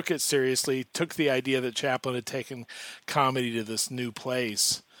people took it seriously, took the idea that Chaplin had taken comedy to this new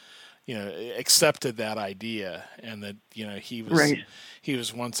place, accepted that idea, and that he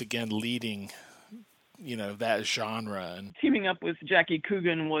was once again leading that genre. And teaming up with Jackie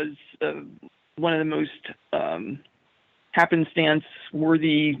Coogan was one of the most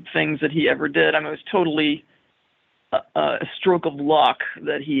happenstance-worthy things that he ever did. I mean, it was totally a stroke of luck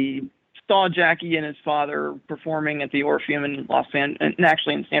that he saw Jackie and his father performing at the Orpheum in Los Angeles, and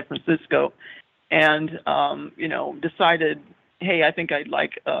actually in San Francisco, and decided, hey, I think I'd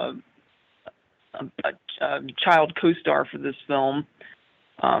like a child co-star for this film.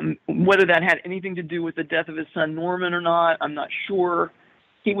 Whether that had anything to do with the death of his son Norman or not, I'm not sure.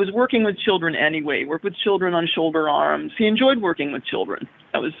 He was working with children anyway, worked with children on Shoulder Arms. He enjoyed working with children.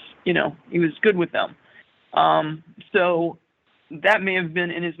 That was, he was good with them. So that may have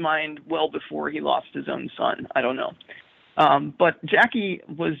been in his mind well before he lost his own son. I don't know. But Jackie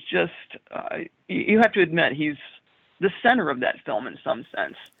was just, you have to admit, he's the center of that film in some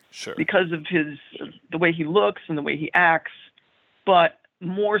sense. Sure. Because of the way he looks and the way he acts, but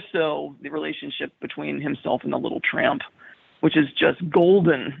more so the relationship between himself and the little tramp, which is just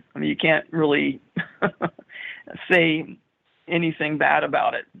golden. I mean, you can't really say anything bad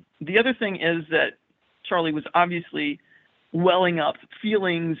about it. The other thing is that Charlie was obviously welling up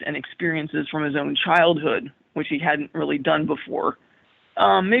feelings and experiences from his own childhood, which he hadn't really done before.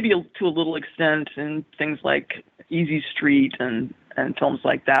 Maybe to a little extent in things like Easy Street and films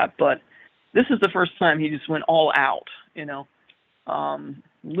like that. But this is the first time he just went all out,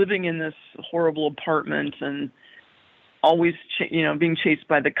 living in this horrible apartment and always, being chased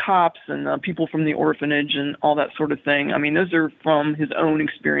by the cops and people from the orphanage and all that sort of thing. I mean, those are from his own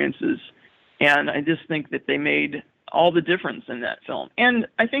experiences. And I just think that they made all the difference in that film. And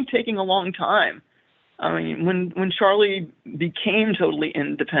I think taking a long time. I mean, when Charlie became totally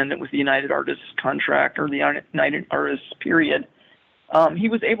independent with the United Artists contract, or the United Artists period, he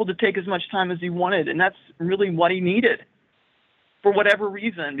was able to take as much time as he wanted. And that's really what he needed. For whatever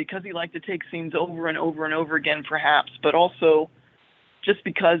reason, because he liked to take scenes over and over and over again, perhaps, but also just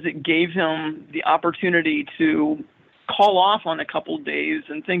because it gave him the opportunity to call off on a couple of days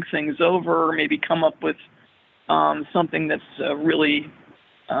and think things over, or maybe come up with something that's really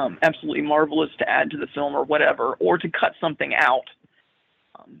absolutely marvelous to add to the film or whatever, or to cut something out.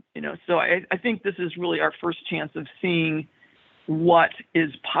 So I think this is really our first chance of seeing what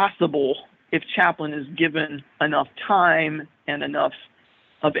is possible if Chaplin is given enough time and enough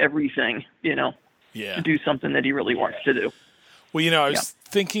of everything, to do something that he really wants to do. Well, I was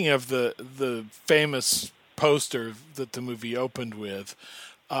thinking of the famous poster that the movie opened with,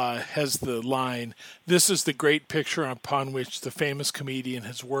 has the line, "This is the great picture upon which the famous comedian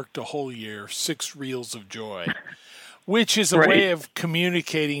has worked a whole year, 6 reels of joy," which is a way of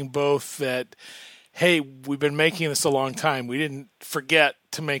communicating both that, hey, we've been making this a long time. We didn't forget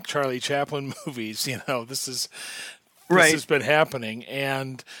to make Charlie Chaplin movies. This has been happening.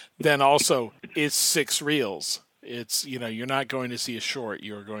 And then also, it's 6 reels. It's, you're not going to see a short.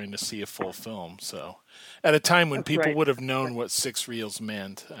 You're going to see a full film. So at a time when people would have known what 6 reels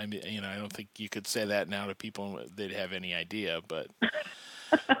meant, I mean, I don't think you could say that now to people. They'd have any idea, but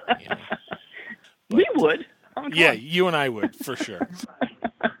we would. Yeah, you and I would, for sure.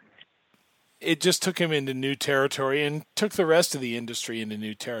 It just took him into new territory and took the rest of the industry into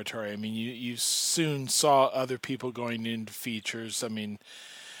new territory. I mean, you soon saw other people going into features. I mean,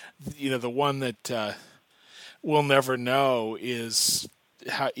 the one that we'll never know is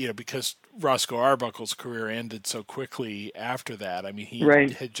how, because Roscoe Arbuckle's career ended so quickly after that. I mean, he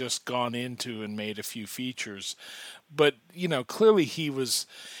had just gone into and made a few features. But, clearly he was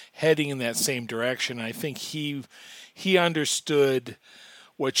heading in that same direction. I think he understood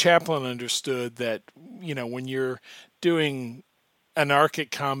what Chaplin understood, that, when you're doing anarchic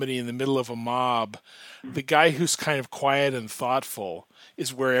comedy in the middle of a mob, the guy who's kind of quiet and thoughtful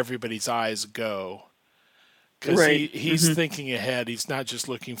is where everybody's eyes go. because Right. he's thinking ahead. He's not just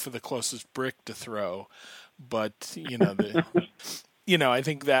looking for the closest brick to throw, but I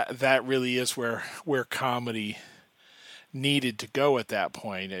think that really is where comedy needed to go at that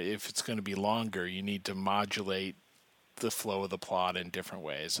point. If it's going to be longer, you need to modulate the flow of the plot in different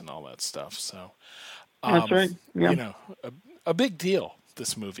ways and all that stuff. So That's right. Yeah. A big deal,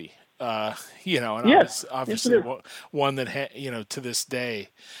 this movie. And Yes. obviously Yes, it is. one that to this day,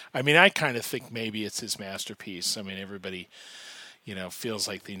 I mean, I kind of think maybe it's his masterpiece. I mean, everybody, feels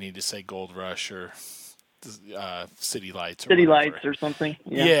like they need to say Gold Rush or City Lights, or something.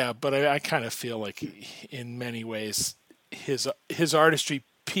 Yeah. Yeah, but I kind of feel like in many ways his artistry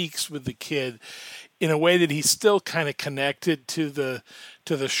peaks with the kid in a way that he's still kind of connected to the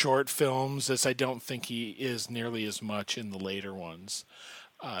short films, as I don't think he is nearly as much in the later ones,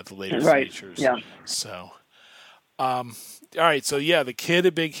 the later features. Yeah. So, all right. So yeah, the kid,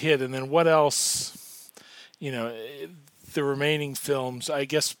 a big hit, and then what else? The remaining films, I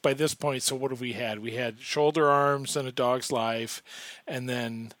guess by this point. So what have we had? We had Shoulder Arms and A Dog's Life, and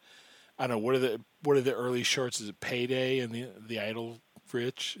then I don't know what are the early shorts? Is it Payday and the Idle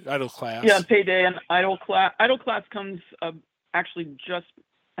Class? Yeah, Payday and Idle Class. Idle Class comes actually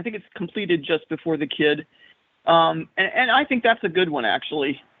I think it's completed just before the kid, and I think that's a good one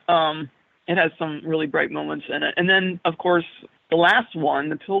actually. It has some really bright moments in it, and then of course the last one,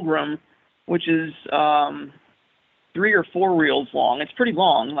 The Pilgrim, which is 3 or 4 reels long. It's pretty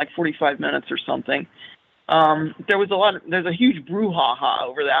long, like 45 minutes or something. There's a huge brouhaha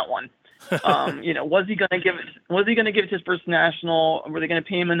over that one. Was he going to give it to his First National? Were they going to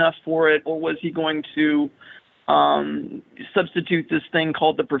pay him enough for it, or was he going to substitute this thing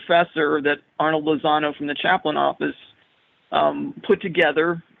called The Professor that Arnold Lozano from the Chaplin office put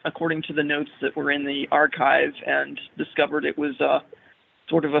together according to the notes that were in the archive, and discovered it was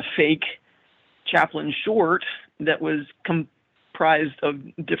sort of a fake Chaplin short that was comprised of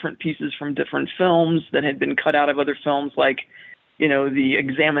different pieces from different films that had been cut out of other films, like the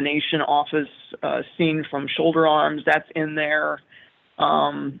examination office scene from Shoulder Arms, that's in there,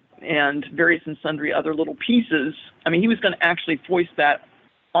 and various and sundry other little pieces. I mean, he was going to actually foist that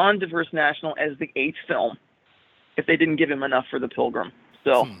onto First National as the 8th film if they didn't give him enough for The Pilgrim.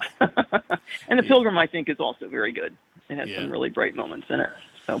 So, and The Pilgrim, I think, is also very good. It has some really bright moments in it.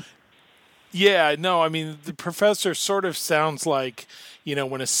 So. Yeah, no, I mean, The Professor sort of sounds like,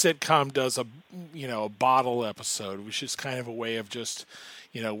 when a sitcom does a bottle episode, which is kind of a way of just,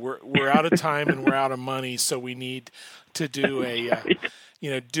 we're out of time and we're out of money, so we need to do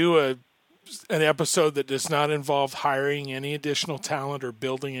an episode that does not involve hiring any additional talent or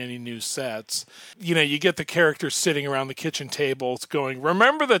building any new sets. You get the characters sitting around the kitchen tables going,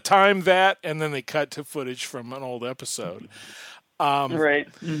 "Remember the time that," and then they cut to footage from an old episode. Right.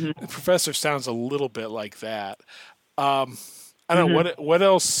 Mm-hmm. The Professor sounds a little bit like that. I don't know what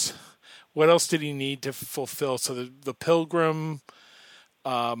else did he need to fulfill? So the Pilgrim.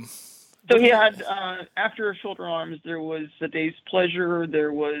 So he had after Shoulder Arms, there was A Day's Pleasure.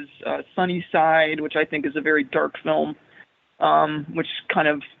 There was Sunny Side, which I think is a very dark film, which kind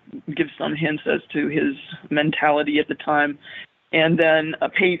of gives some hints as to his mentality at the time. And then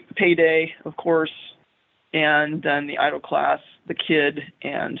Payday, of course, and then The Idle Class, The Kid,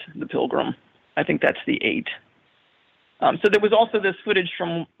 and The Pilgrim. I think that's the 8. So there was also this footage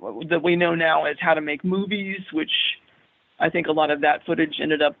from that we know now as How to Make Movies, which I think a lot of that footage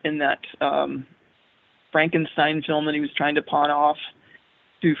ended up in that Frankenstein film that he was trying to pawn off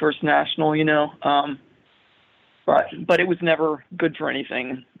to First National, but it was never good for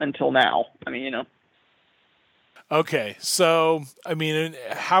anything until now. I mean, Okay, so I mean,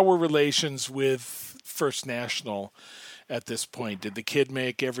 how were relations with First National at this point? Did the kid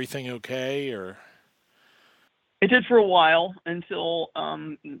make everything okay, or? It did for a while until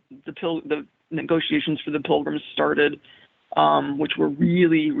the negotiations for The Pilgrim started, which were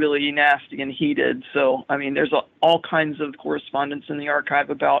really, really nasty and heated. So, I mean, there's all kinds of correspondence in the archive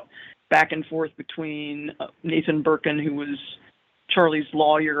about back and forth between Nathan Birkin, who was Charlie's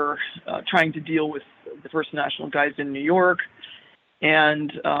lawyer, trying to deal with the First National guys in New York,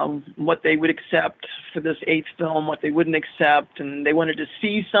 and what they would accept for this 8th film, what they wouldn't accept, and they wanted to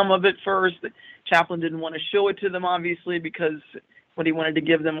see some of it first. Chaplin didn't want to show it to them, obviously, because what he wanted to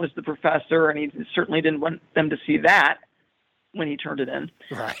give them was The Professor, and he certainly didn't want them to see that when he turned it in.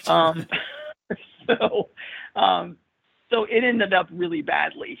 Right. So it ended up really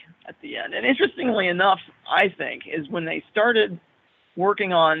badly at the end. And interestingly enough, I think, is when they started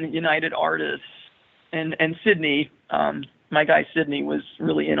working on United Artists, and Sidney, my guy Sidney was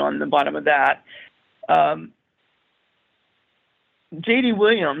really in on the bottom of that. J.D.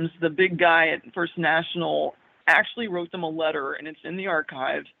 Williams, the big guy at First National, actually wrote them a letter, and it's in the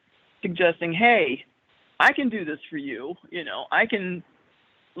archive, suggesting, hey, I can do this for you. You know, I can,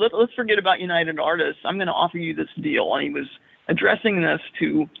 let's forget about United Artists. I'm going to offer you this deal. And he was addressing this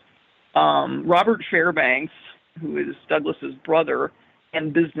to Robert Fairbanks, who is Douglas's brother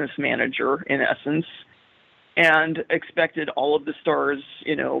and business manager, in essence, and expected all of the stars,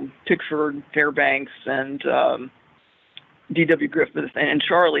 you know, Pickford, Fairbanks, and D.W. Griffith and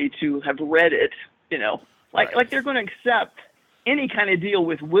Charlie to have read it, you know, like they're going to accept any kind of deal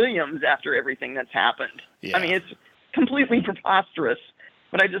with Williams after everything that's happened. Yeah. I mean, it's completely preposterous,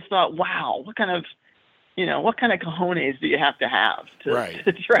 but I just thought, wow, what kind of cojones do you have to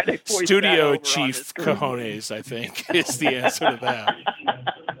try to foist Studio chief cojones, I think, is the answer to that.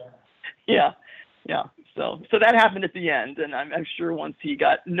 Yeah. So that happened at the end, and I'm sure once he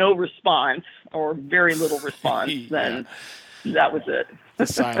got no response or very little response, then that was it. The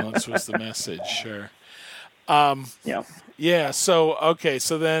silence was the message, sure. Yeah.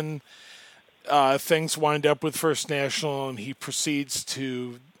 So then things wind up with First National, and he proceeds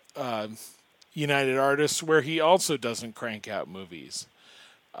to United Artists, where he also doesn't crank out movies.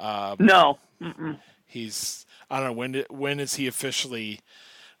 No. He's, I don't know, when is he officially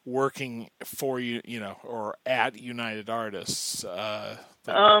working for you, or at United Artists? After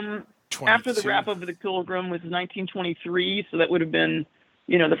the wrap of The Pilgrim was 1923, so that would have been,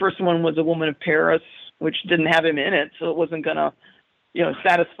 the first one was A Woman of Paris, which didn't have him in it, so it wasn't going to,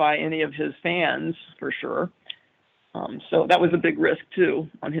 satisfy any of his fans, for sure. So that was a big risk, too,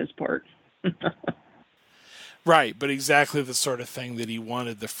 on his part. Right, but exactly the sort of thing that he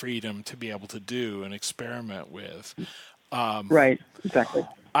wanted the freedom to be able to do and experiment with. Right, exactly.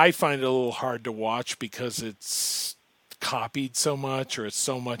 I find it a little hard to watch because it's copied so much, or it's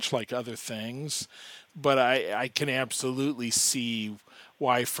so much like other things. But I can absolutely see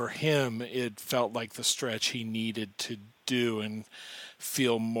why for him it felt like the stretch he needed to do and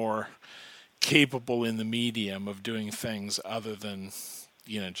feel more capable in the medium of doing things other than,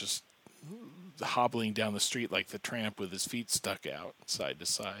 just hobbling down the street like the tramp with his feet stuck out side to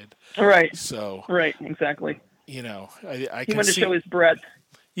side. Right. So. Right, exactly. I he can wanted see, to show his breadth.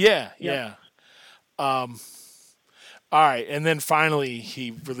 Yeah. All right, and then finally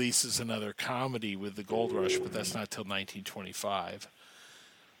he releases another comedy with The Gold Rush, but that's not till 1925.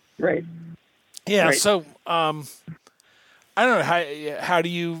 Right. Yeah. Right. So I don't know, how do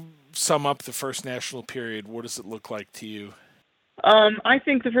you sum up the First National period? What does it look like to you? I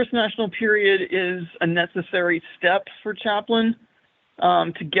think the First National period is a necessary step for Chaplin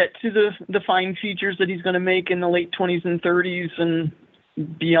to get to the fine features that he's going to make in the late 20s and 30s and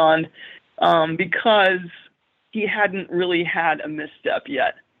beyond, because he hadn't really had a misstep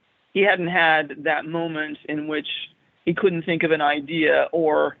yet. He hadn't had that moment in which he couldn't think of an idea,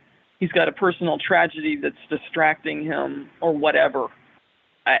 or he's got a personal tragedy that's distracting him, or whatever.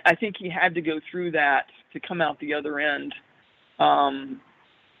 I think he had to go through that to come out the other end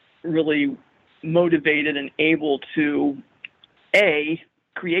really motivated and able to, A,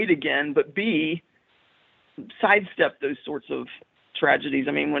 create again, but B, sidestep those sorts of tragedies.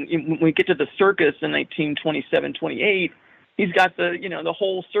 I mean, when we get to the circus in 1927, 28, he's got the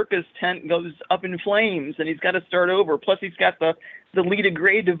whole circus tent goes up in flames, and he's got to start over. Plus, he's got the Lita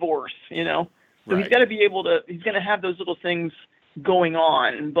Gray divorce, So Right. he's got to be able to. He's going to have those little things going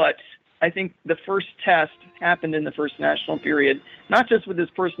on. But I think the first test happened in the First National period, not just with his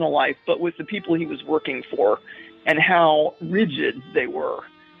personal life, but with the people he was working for, and how rigid they were.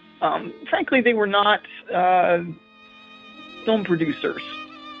 Frankly, they were not film producers.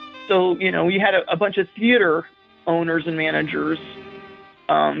 So, we had a bunch of theater owners and managers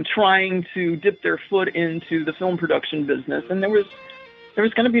trying to dip their foot into the film production business. And there was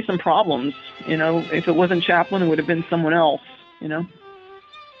going to be some problems, if it wasn't Chaplin, it would have been someone else,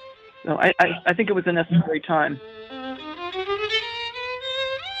 So I think it was a necessary time.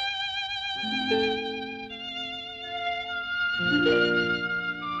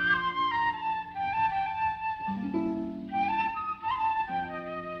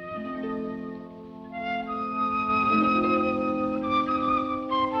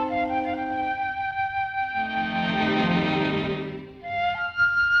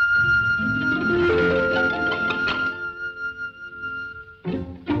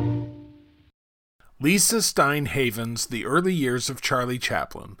 Lisa Stein Haven's The Early Years of Charlie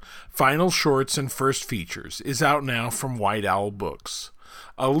Chaplin, Final Shorts and First Features, is out now from White Owl Books.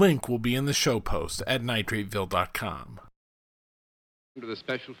 A link will be in the show post at nitrateville.com. To the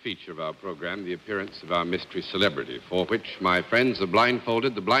special feature of our program, the appearance of our mystery celebrity, for which my friends are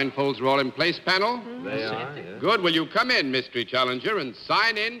blindfolded. The blindfolds are all in place, panel? They are, yes. Good. Will you come in, mystery challenger, and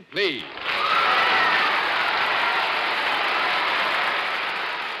sign in, please?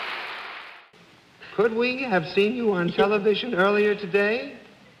 Could we have seen you on television earlier today?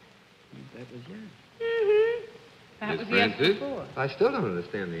 That was yes. Mm-hmm. That was yes before. I still don't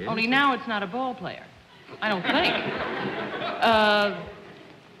understand the answer. Only now it's not a ball player. I don't think.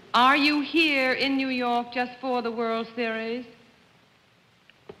 Are you here in New York just for the World Series?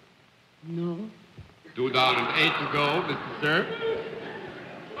 No. $2.08 to go, Mr. Sir.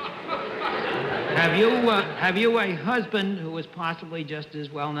 Have you a husband who is possibly just as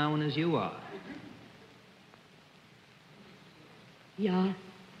well known as you are? Yeah.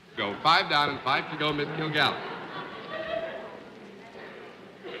 Go 5 down and 5 to go, Miss Kilgallen.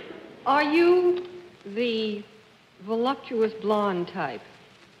 Are you the voluptuous blonde type?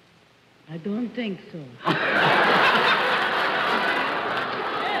 I don't think so. 6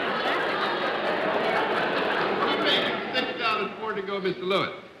 down and 4 to go, Mr. Lewis.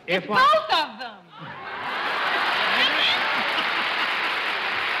 It's both of them.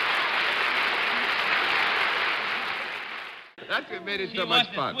 That's what made it so much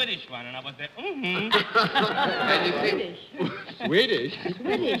fun. She was the Swedish one, and I was there. And you see, Swedish.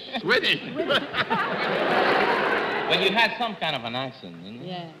 Swedish. Well, you had some kind of an accent, didn't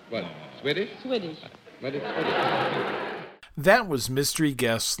you? Yeah. What, Swedish? Swedish. What is Swedish? That was mystery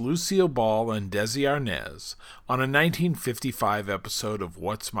guests Lucille Ball and Desi Arnaz on a 1955 episode of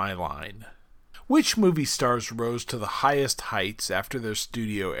What's My Line? Which movie stars rose to the highest heights after their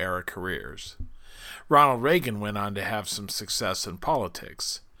studio-era careers? Ronald Reagan went on to have some success in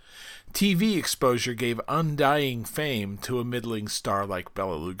politics. TV exposure gave undying fame to a middling star like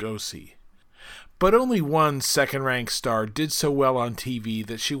Bela Lugosi. But only one second-rank star did so well on TV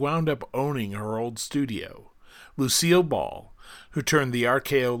that she wound up owning her old studio, Lucille Ball, who turned the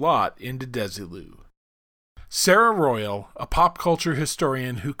RKO lot into Desilu. Sarah Royal, a pop culture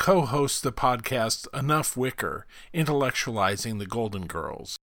historian who co-hosts the podcast Enough Wicker, Intellectualizing the Golden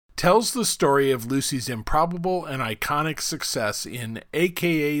Girls, tells the story of Lucy's improbable and iconic success in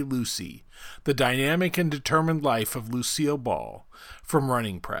A.K.A. Lucy, the dynamic and determined life of Lucille Ball, from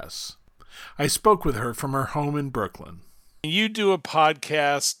Running Press. I spoke with her from her home in Brooklyn. You do a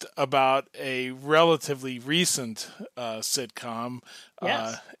podcast about a relatively recent sitcom.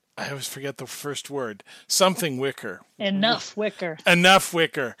 Yes. I always forget the first word. Something Wicker. Enough Wicker. Enough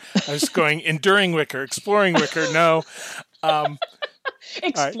Wicker. I was going Enduring Wicker, Exploring Wicker. No.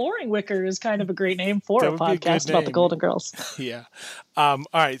 Exploring Wicker is kind of a great name for a podcast about the Golden Girls. Yeah. All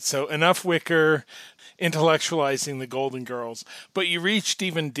right. So Enough Wicker, Intellectualizing the Golden Girls. But you reached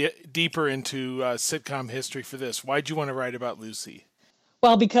even deeper into sitcom history for this. Why'd you want to write about Lucy?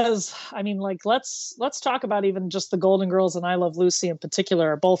 Well, because I mean, like, let's talk about even just the Golden Girls and I Love Lucy in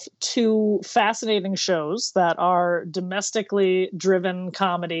particular, both two fascinating shows that are domestically driven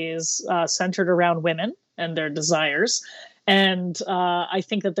comedies centered around women and their desires. And I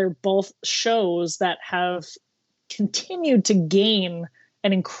think that they're both shows that have continued to gain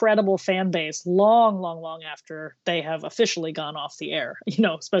an incredible fan base long after they have officially gone off the air,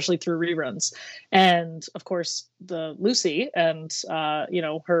 especially through reruns. And of course, the Lucy and,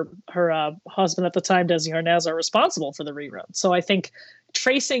 her husband at the time, Desi Arnaz, are responsible for the reruns. So I think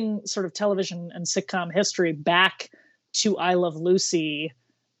tracing sort of television and sitcom history back to I Love Lucy,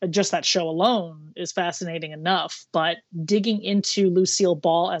 just that show alone is fascinating enough, but digging into Lucille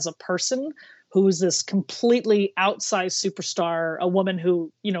Ball as a person, who's this completely outsized superstar, a woman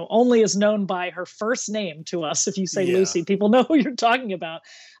who, only is known by her first name to us. If you say Lucy, people know who you're talking about.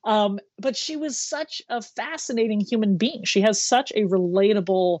 But she was such a fascinating human being. She has such a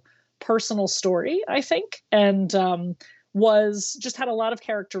relatable personal story, I think, and had a lot of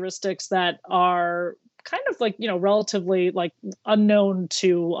characteristics that are kind of like, relatively like unknown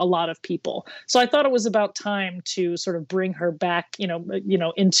to a lot of people. So I thought it was about time to sort of bring her back,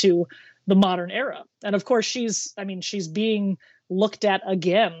 into the modern era. And of course, she's being looked at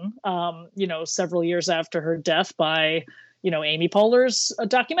again, several years after her death by, Amy Poehler's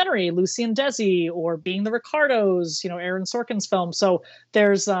documentary, Lucy and Desi, or Being the Ricardos, Aaron Sorkin's film. So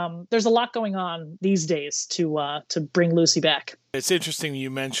there's a lot going on these days to bring Lucy back. It's interesting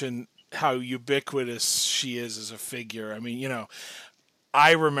you mentioned how ubiquitous she is as a figure. I mean,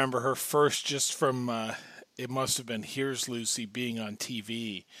 I remember her first just from, it must have been Here's Lucy being on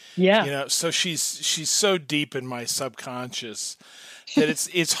TV. Yeah. So she's so deep in my subconscious that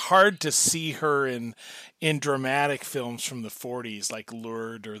it's hard to see her in dramatic films from the 40s like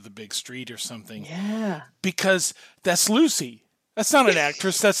Lured or The Big Street or something. Yeah. Because that's Lucy. That's not an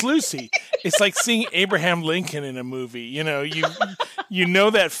actress. That's Lucy. It's like seeing Abraham Lincoln in a movie. You know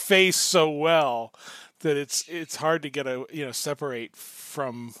that face so well that it's hard to get separate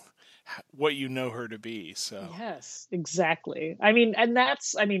from what you know her to be. So Yes, exactly. I mean, and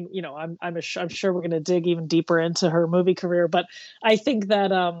that's, I mean, I'm sure we're going to dig even deeper into her movie career, but I think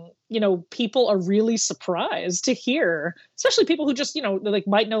that, people are really surprised to hear, especially people who just, like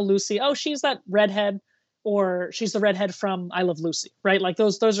might know Lucy. Oh, she's that redhead, or she's the redhead from I Love Lucy, right? Like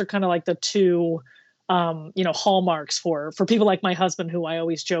those are kind of like the two, hallmarks for people like my husband, who I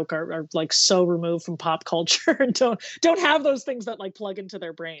always joke are like so removed from pop culture and don't have those things that like plug into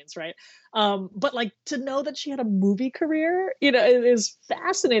their brains, right? But like to know that she had a movie career, it is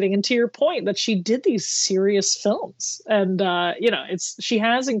fascinating. And to your point, that she did these serious films, and she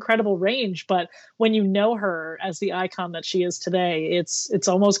has incredible range. But when you know her as the icon that she is today, it's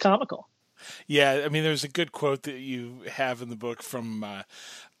almost comical. Yeah, I mean, there's a good quote that you have in the book from a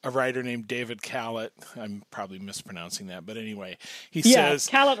writer named David Callett. I'm probably mispronouncing that, but anyway, he says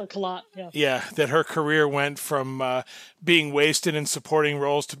Callett or Callot, yeah, that her career went from being wasted in supporting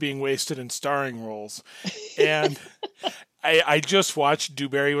roles to being wasted in starring roles. And I just watched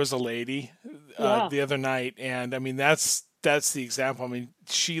Dewberry Was a Lady the other night, and I mean that's the example. I mean,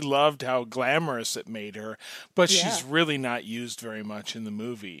 she loved how glamorous it made her, but she's really not used very much in the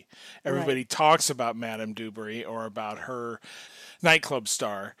movie. Everybody talks about Madame Dewberry or about her nightclub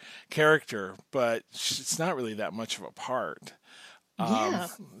star character, but it's not really that much of a part.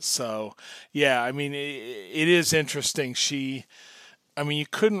 So, yeah, I mean, it is interesting. You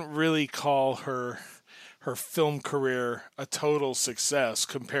couldn't really call her film career a total success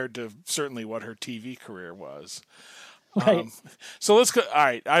compared to certainly what her TV career was. Right. So let's go. All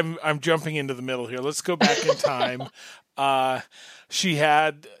right, I'm jumping into the middle here. Let's go back in time. She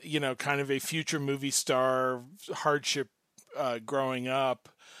had, kind of a future movie star hardship growing up.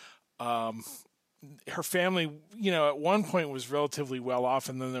 Her family, at one point was relatively well off,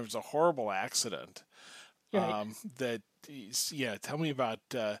 and then there was a horrible accident. Right. Tell me about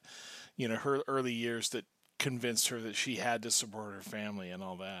her early years that convinced her that she had to support her family and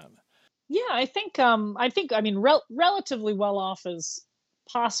all that. Yeah, I mean, relatively well off is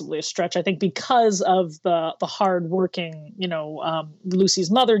possibly a stretch. I think because of the hardworking, Lucy's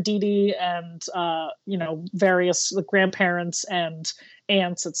mother, Dee Dee, and various grandparents and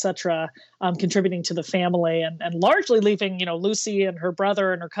aunts, etc., contributing to the family, and largely leaving Lucy and her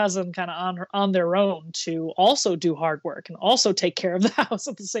brother and her cousin kind of on their own to also do hard work and also take care of the house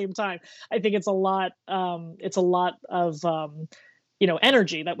at the same time. I think it's a lot. It's a lot of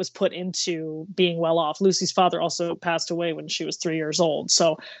energy that was put into being well off. Lucy's father also passed away when she was 3 years old.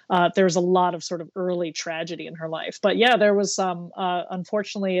 So there's a lot of sort of early tragedy in her life. But yeah, there was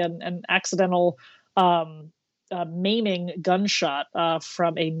unfortunately an accidental maiming gunshot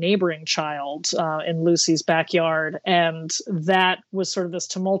from a neighboring child in Lucy's backyard. And that was sort of this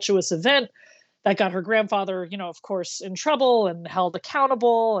tumultuous event that got her grandfather, of course, in trouble and held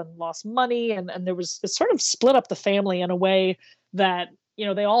accountable and lost money. And it sort of split up the family in a way that,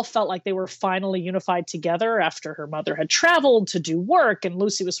 they all felt like they were finally unified together after her mother had traveled to do work, and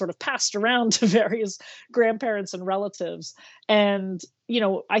Lucy was sort of passed around to various grandparents and relatives. And,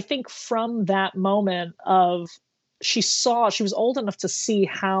 I think from that moment she was old enough to see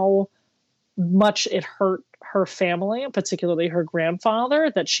how much it hurt her family, and particularly her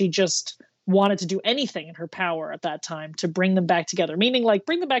grandfather, that she just wanted to do anything in her power at that time to bring them back together, meaning like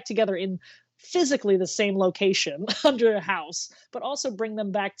bring them back together in physically the same location under a house, but also bring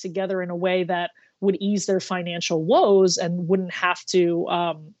them back together in a way that would ease their financial woes and wouldn't have to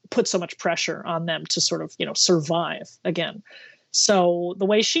put so much pressure on them to sort of, survive again. So the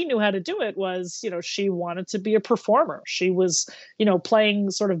way she knew how to do it was, she wanted to be a performer. She was,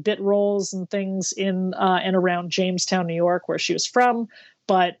 playing sort of bit roles and things in and around Jamestown, New York, where she was from,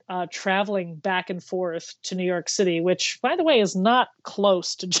 but traveling back and forth to New York City, which, by the way, is not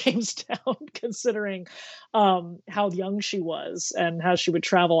close to Jamestown, considering how young she was and how she would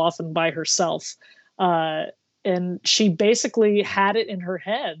travel often by herself. And she basically had it in her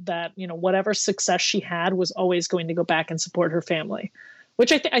head that, whatever success she had was always going to go back and support her family,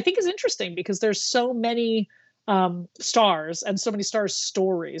 which I think is interesting because there's so many stars and so many stars'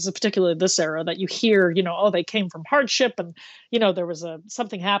 stories, particularly this era, that you hear, they came from hardship and, there was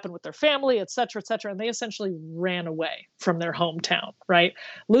something happened with their family, et cetera, and they essentially ran away from their hometown, right?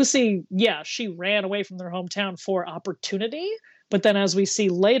 Lucy, she ran away from their hometown for opportunity. But then as we see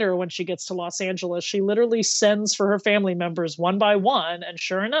later, when she gets to Los Angeles, she literally sends for her family members one by one. And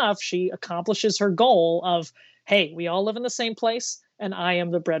sure enough, she accomplishes her goal of, hey, we all live in the same place and I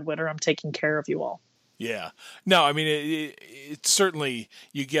am the breadwinner. I'm taking care of you all. Yeah. No, I mean, it certainly,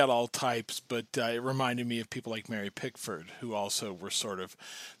 you get all types, but it reminded me of people like Mary Pickford, who also were sort of,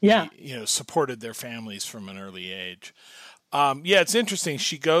 supported their families from an early age. Yeah, it's interesting.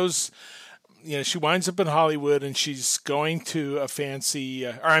 She goes, she winds up in Hollywood and she's going to a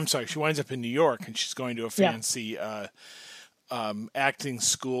fancy, she winds up in New York and she's going to a fancy acting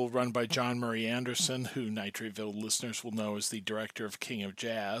school run by John Murray Anderson, who Nitratville listeners will know as the director of King of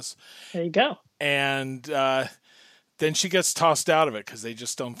Jazz. There you go. And then she gets tossed out of it because they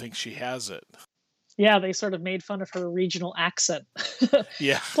just don't think she has it. Yeah, they sort of made fun of her regional accent.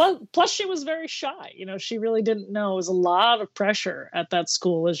 Yeah. Plus, she was very shy. She really didn't know. It was a lot of pressure at that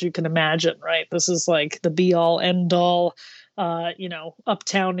school, as you can imagine, right? This is like the be-all, end-all,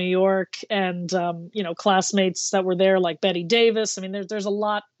 uptown New York, and classmates that were there like Betty Davis. I mean, there's a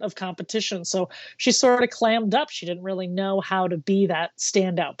lot of competition, so she sort of clammed up. She didn't really know how to be that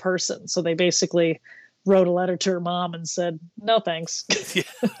standout person, so they basically wrote a letter to her mom and said, "No, thanks."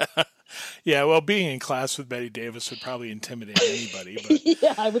 Yeah. Yeah, well, being in class with Betty Davis would probably intimidate anybody. But,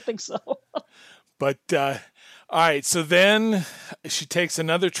 yeah, I would think so. But, all right, so then she takes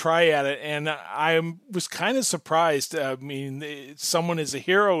another try at it, and I was kind of surprised. I mean, someone is a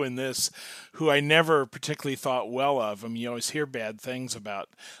hero in this who I never particularly thought well of. I mean, you always hear bad things about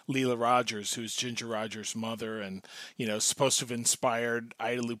Leela Rogers, who's Ginger Rogers' mother, and, supposed to have inspired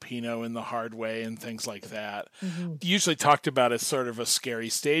Ida Lupino in The Hard Way and things like that. Mm-hmm. Usually talked about as sort of a scary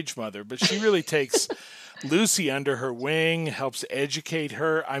stage mother, but she really takes Lucy under her wing, helps educate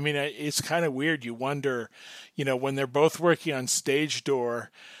her. I mean, it's kind of weird. You wonder, when they're both working on Stage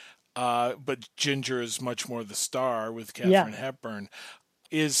Door, but Ginger is much more the star with Katharine Hepburn.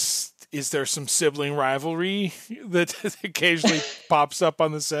 Is there some sibling rivalry that occasionally pops up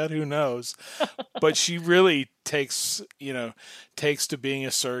on the set? Who knows? But she really takes to being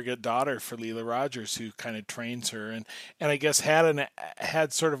a surrogate daughter for Leela Rogers, who kind of trains her, and I guess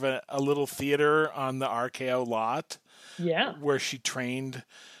had sort of a little theater on the RKO lot, where she trained,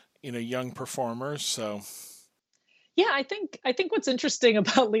 young performers. So. Yeah, I think what's interesting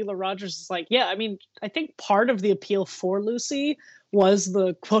about Leela Rogers is I think part of the appeal for Lucy was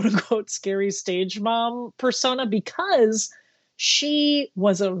the quote unquote scary stage mom persona, because she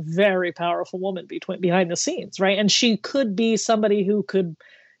was a very powerful woman behind the scenes, right? And she could be somebody who could,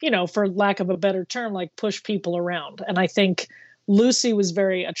 for lack of a better term, like push people around. And I think Lucy was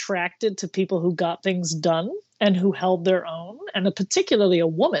very attracted to people who got things done and who held their own, and particularly a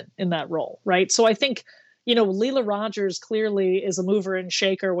woman in that role, right? So I think, Leela Rogers clearly is a mover and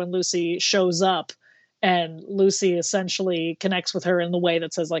shaker when Lucy shows up, and Lucy essentially connects with her in the way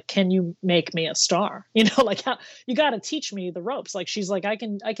that says, like, can you make me a star? How you got to teach me the ropes. Like, she's like, I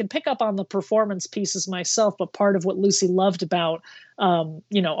can pick up on the performance pieces myself, but part of what Lucy loved about,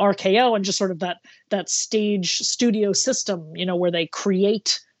 RKO and just sort of that stage studio system, where they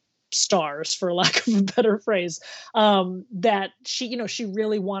create stars, for lack of a better phrase, that she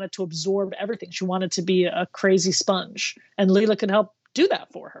really wanted to absorb everything. She wanted to be a crazy sponge, and Leela could help do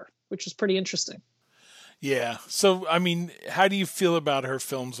that for her, which was pretty interesting. Yeah. So, I mean, how do you feel about her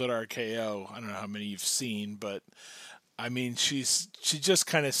films at RKO? I don't know how many you've seen, but I mean, she just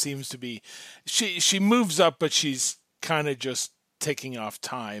kind of seems to be, she moves up, but she's kind of just ticking off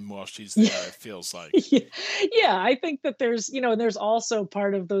time while she's there, it feels like. Yeah, I think that there's, and there's also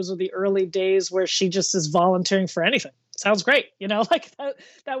part of those are the early days where she just is volunteering for anything. Sounds great. Like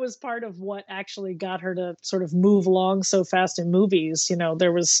that was part of what actually got her to sort of move along so fast in movies.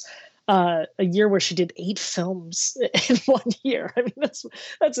 There was a year where she did 8 films in 1 year. I mean,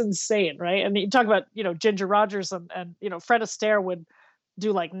 that's insane, right? And you talk about, Ginger Rogers and Fred Astaire would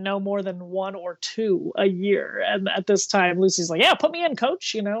do like no more than 1 or 2 a year. And at this time, Lucy's like, yeah, put me in,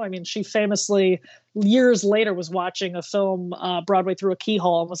 coach. I mean, she famously years later was watching a film, Broadway Through a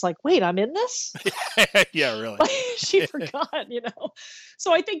Keyhole, and was like, wait, I'm in this? Yeah, really. She forgot,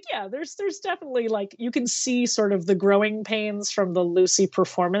 So I think, there's definitely like, you can see sort of the growing pains from the Lucy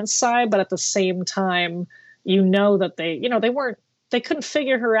performance side, but at the same time, that they couldn't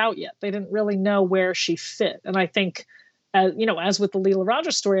figure her out yet. They didn't really know where she fit. And I think, as with the Leela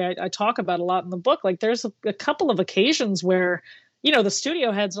Rogers story, I talk about a lot in the book, like there's a couple of occasions where, the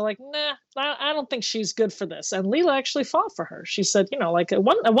studio heads are like, nah, I don't think she's good for this. And Leela actually fought for her. She said, like at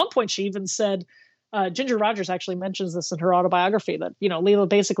one point she even said, Ginger Rogers actually mentions this in her autobiography, that, Leela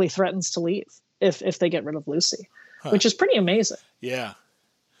basically threatens to leave if they get rid of Lucy, which is pretty amazing. Yeah.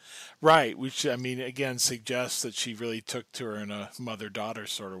 Right, which, I mean, again, suggests that she really took to her in a mother-daughter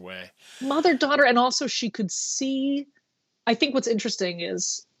sort of way. Mother-daughter, and also she could see, I think what's interesting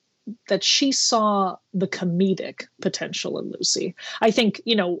is that she saw the comedic potential in Lucy. I think,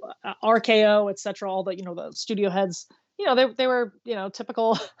 RKO, et cetera, all the, the studio heads, they were,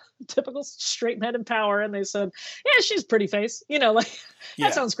 typical typical straight men in power, and they said, yeah, she's pretty face, like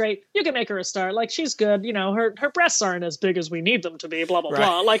that sounds great. You can make her a star. Like, she's good. Her breasts aren't as big as we need them to be, blah, blah,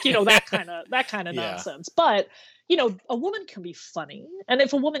 blah. Like, that kind of nonsense. But, a woman can be funny. And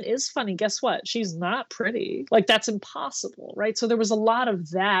if a woman is funny, guess what? She's not pretty. Like, that's impossible, right? So there was a lot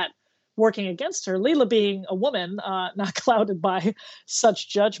of that working against her. Leela, being a woman, not clouded by such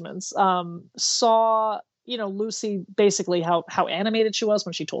judgments, saw, Lucy, basically how animated she was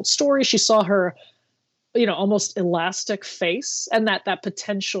when she told stories. She saw her, almost elastic face, and that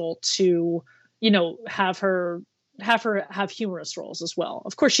potential to, have humorous roles as well.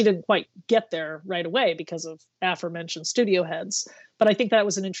 Of course, she didn't quite get there right away because of aforementioned studio heads, but I think that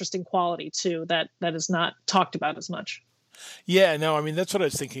was an interesting quality too that is not talked about as much. Yeah, no, I mean, that's what I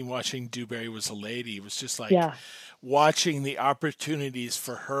was thinking watching Dewberry Was a Lady. It was just like watching the opportunities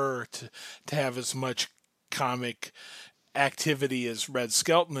for her to have as much comic activity as Red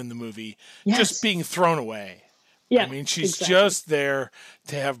Skelton in the movie, just being thrown away. Yeah, I mean, she's just there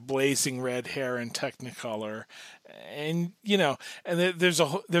to have blazing red hair and Technicolor. And, and there's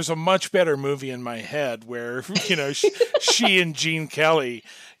a much better movie in my head where, she and Gene Kelly,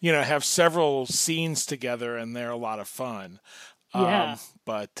 have several scenes together, and they're a lot of fun.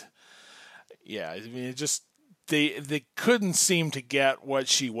 But yeah, I mean, it just, they couldn't seem to get what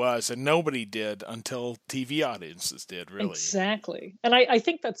she was, and nobody did until TV audiences did, really. Exactly. And I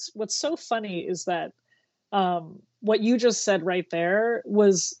think that's what's so funny is that what you just said right there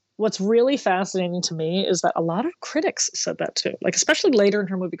was what's really fascinating to me is that a lot of critics said that too, like especially later in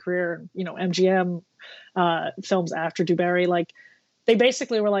her movie career, MGM films after Dewberry, like they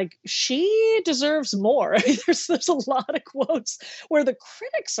basically were like, she deserves more. I mean, there's a lot of quotes where the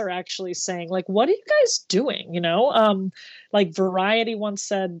critics are actually saying, like, what are you guys doing? Like Variety once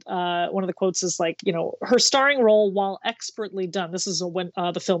said, one of the quotes is like, her starring role, while expertly done, this is when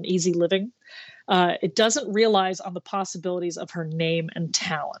the film Easy Living, it doesn't realize on the possibilities of her name and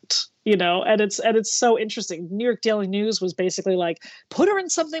talent, and it's so interesting. New York Daily News was basically like, put her in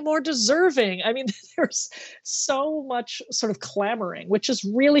something more deserving. I mean, there's so much sort of clamoring, which is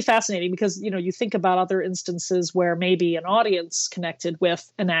really fascinating because, you think about other instances where maybe an audience connected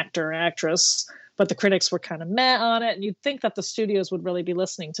with an actor or actress, but the critics were kind of meh on it. And you'd think that the studios would really be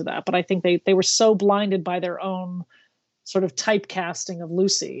listening to that. But I think they were so blinded by their own sort of typecasting of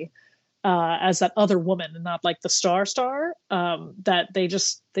Lucy as that other woman and not like the star, that they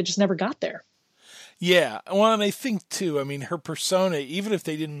just never got there. Yeah. Well, and I think too, I mean, her persona, even if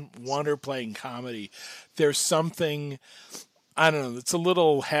they didn't want her playing comedy, there's something, I don't know, it's a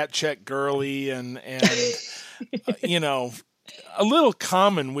little hat check girly and a little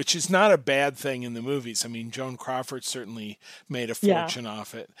common, which is not a bad thing in the movies. I mean, Joan Crawford certainly made a fortune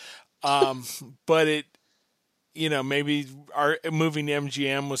off it. But it, maybe our moving to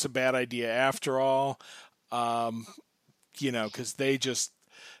MGM was a bad idea after all, because they just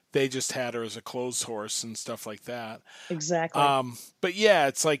had her as a clothes horse and stuff like that. Exactly. But yeah,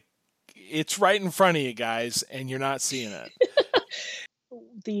 it's like, it's right in front of you guys and you're not seeing it.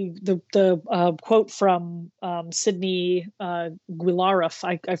 The quote from Sidney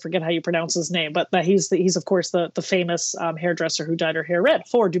Guilaroff, I forget how you pronounce his name, but he's of course the famous hairdresser who dyed her hair red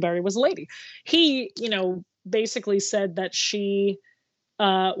for Dewberry Was a Lady. He, basically said that she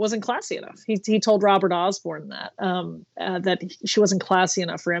wasn't classy enough. He told Robert Osborne that she wasn't classy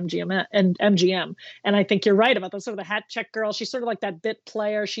enough for MGM and MGM. And I think you're right about that. Sort of the hat check girl. She's sort of like that bit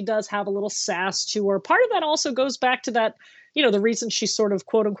player. She does have a little sass to her. Part of that also goes back to that, the reason she sort of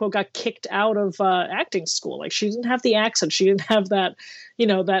quote unquote got kicked out of acting school. Like, she didn't have the accent. She didn't have that,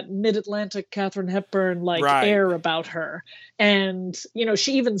 that mid-Atlantic Katharine Hepburn air about her. And,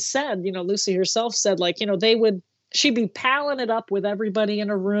 she even said, Lucy herself said, like, she'd be palling it up with everybody in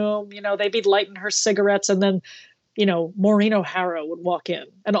a room. They'd be lighting her cigarettes, and then, Maureen O'Hara would walk in,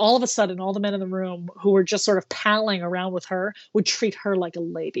 and all of a sudden, all the men in the room who were just sort of palling around with her would treat her like a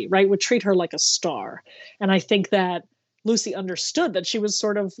lady, right? Would treat her like a star. And I think that Lucy understood that she was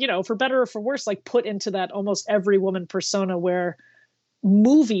sort of, for better or for worse, like put into that almost every woman persona where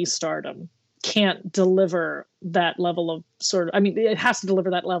movie stardom can't deliver that level of it has to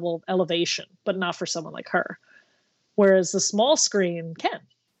deliver that level of elevation, but not for someone like her. Whereas the small screen can.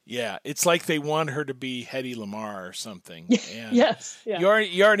 Yeah, it's like they want her to be Hedy Lamarr or something. And yes. Yeah. You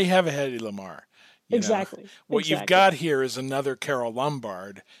already have a Hedy Lamarr. Exactly. What you've got here is another Carole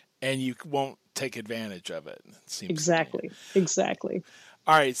Lombard, and you won't take advantage of it. Seems Exactly.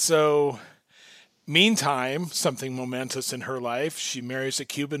 All right, so meantime, something momentous in her life, she marries a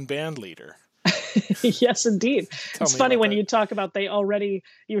Cuban band leader. Yes, indeed. Tell It's me funny about when that. you talk about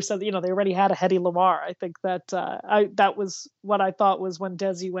you said, they already had a Hedy Lamarr. I think that that was what I thought was when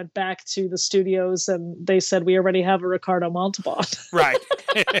Desi went back to the studios and they said, we already have a Ricardo Montalban. Right.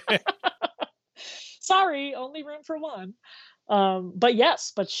 Sorry, only room for one. But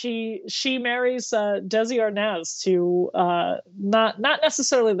yes, but she marries Desi Arnaz to not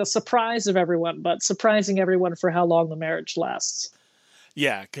necessarily the surprise of everyone, but surprising everyone for how long the marriage lasts.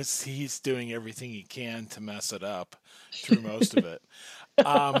 Yeah, because he's doing everything he can to mess it up through most of it.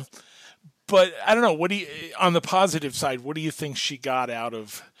 But I don't know. On the positive side, what do you think she got out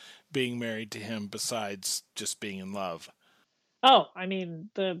of being married to him besides just being in love? Oh, I mean,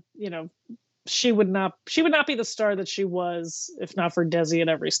 she would not be the star that she was if not for Desi at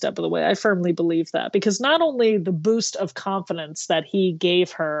every step of the way. I firmly believe that, because not only the boost of confidence that he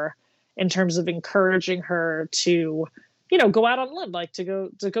gave her in terms of encouraging her to, go out on a limb, like to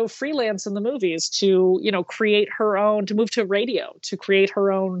go freelance in the movies, to, create her own, to move to radio, to create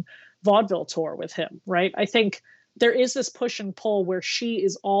her own vaudeville tour with him, right? I think there is this push and pull where she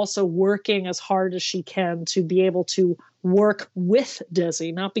is also working as hard as she can to be able to work with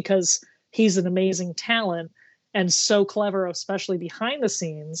Desi, not because he's an amazing talent and so clever, especially behind the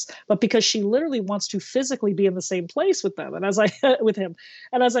scenes, but because she literally wants to physically be in the same place with them. And with him.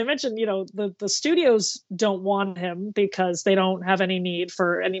 And as I mentioned, the studios don't want him because they don't have any need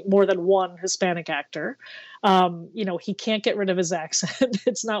for any more than one Hispanic actor. He can't get rid of his accent.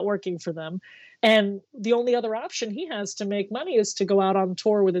 It's not working for them. And the only other option he has to make money is to go out on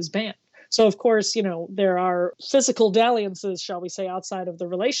tour with his band. So, of course, there are physical dalliances, shall we say, outside of the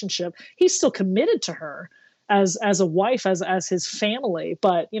relationship. He's still committed to her as a wife, as his family.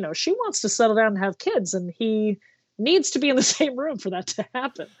 But, she wants to settle down and have kids, and he needs to be in the same room for that to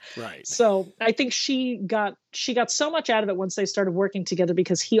happen. Right. So I think she got so much out of it once they started working together,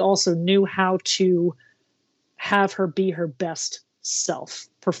 because he also knew how to have her be her best self,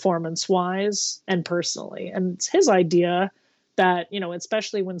 performance-wise and personally. And it's his idea that,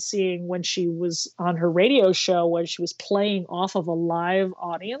 especially when she was on her radio show, when she was playing off of a live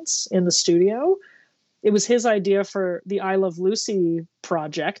audience in the studio, it was his idea for the I Love Lucy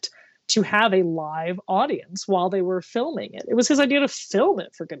project to have a live audience while they were filming it. It was his idea to film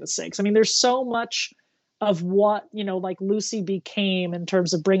it, for goodness sakes. I mean, there's so much of what, like Lucy became in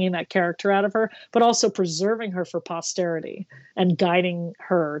terms of bringing that character out of her, but also preserving her for posterity and guiding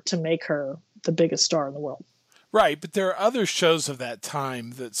her to make her the biggest star in the world. Right, but there are other shows of that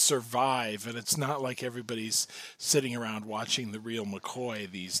time that survive, and it's not like everybody's sitting around watching The Real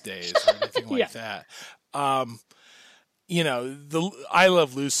McCoy these days or anything like that. The I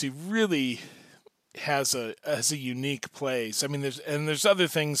Love Lucy really has a unique place. I mean, there's other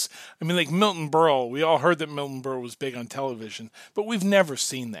things. I mean, like Milton Berle. We all heard that Milton Berle was big on television, but we've never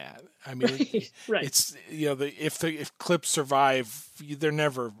seen that. I mean, right. It's if clips survive, they're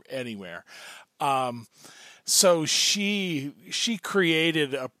never anywhere. So she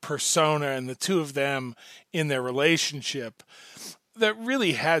created a persona, and the two of them in their relationship that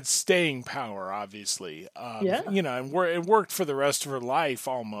really had staying power, obviously. And it worked for the rest of her life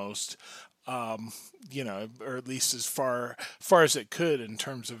almost. Or at least as far as it could in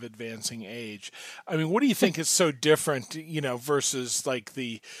terms of advancing age. I mean, what do you think is so different, versus like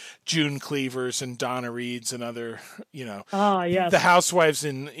the June Cleavers and Donna Reeds and other, the housewives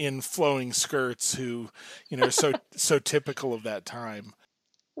in flowing skirts who, so typical of that time?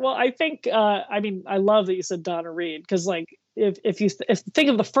 Well, I think, I love that you said Donna Reed, because if you think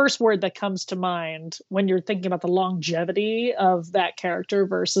of the first word that comes to mind when you're thinking about the longevity of that character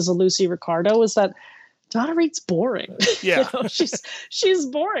versus a Lucy Ricardo, is that Donna Reed's boring. Yeah. She's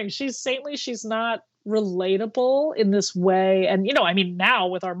boring. She's saintly. She's not relatable in this way. And, now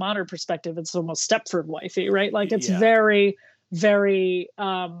with our modern perspective, it's almost Stepford wifey, right? Like it's very, very,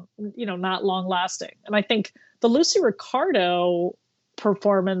 not long lasting. And I think the Lucy Ricardo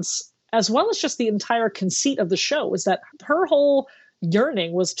performance, as well as just the entire conceit of the show, was that her whole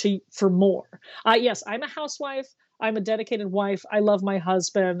yearning was for more. Yes, I'm a housewife. I'm a dedicated wife. I love my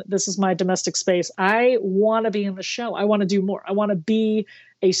husband. This is my domestic space. I want to be in the show. I want to do more. I want to be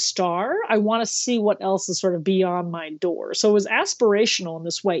a star. I want to see what else is sort of beyond my door. So it was aspirational in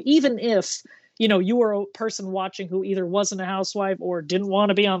this way, even if, you were a person watching who either wasn't a housewife or didn't want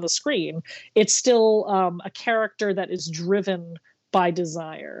to be on the screen. It's still a character that is driven by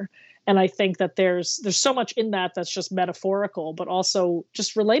desire. And I think that there's so much in that that's just metaphorical, but also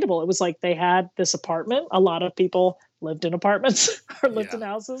just relatable. It was like they had this apartment. A lot of people lived in apartments or lived in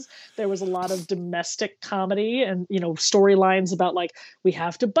houses. There was a lot of domestic comedy and, storylines about like, we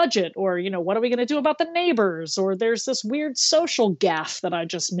have to budget, or, what are we going to do about the neighbors? Or there's this weird social gaffe that I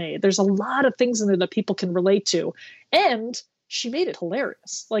just made. There's a lot of things in there that people can relate to. And she made it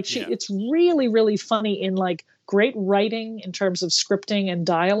hilarious. Like it's really, really funny in like great writing in terms of scripting and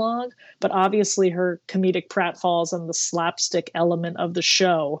dialogue, but obviously her comedic pratfalls and the slapstick element of the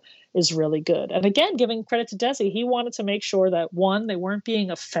show is really good. And again, giving credit to Desi, he wanted to make sure that one, they weren't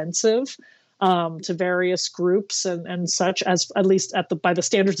being offensive to various groups and such, as at least by the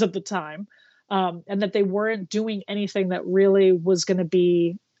standards of the time, and that they weren't doing anything that really was going to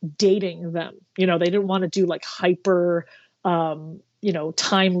be dating them. They didn't want to do like hyper,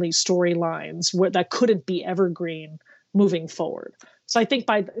 timely storylines that couldn't be evergreen moving forward. So I think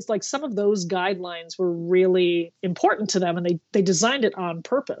it's like some of those guidelines were really important to them, and they designed it on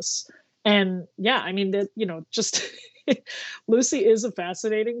purpose. And just Lucy is a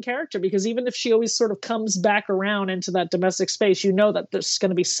fascinating character, because even if she always sort of comes back around into that domestic space, that there's going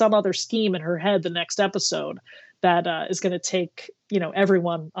to be some other scheme in her head the next episode that is going to take,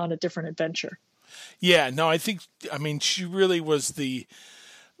 everyone on a different adventure. Yeah, no, I think, she really was the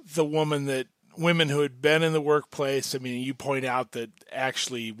woman that women who had been in the workplace. You point out that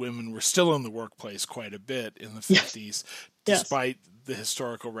actually women were still in the workplace quite a bit in the 50s, despite the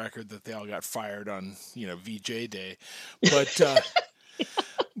historical record that they all got fired on, VJ Day. But,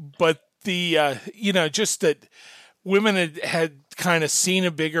 but the, just that women had kind of seen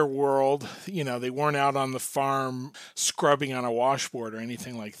a bigger world. They weren't out on the farm scrubbing on a washboard or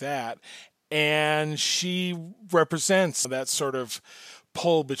anything like that. And she represents that sort of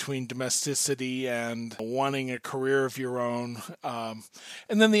pull between domesticity and wanting a career of your own. And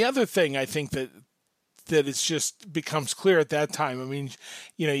then the other thing I think that it's just becomes clear at that time.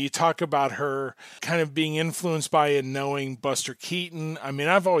 You talk about her kind of being influenced by and knowing Buster Keaton.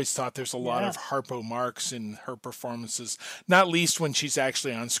 I've always thought there's a lot of Harpo Marx in her performances, not least when she's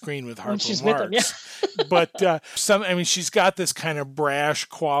actually on screen with Harpo Marx. But she's got this kind of brash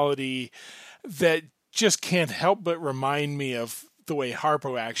quality that just can't help but remind me of the way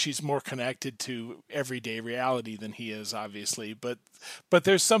Harpo acts. She's more connected to everyday reality than he is, obviously, but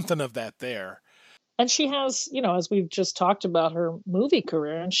there's something of that there. And she has, as we've just talked about her movie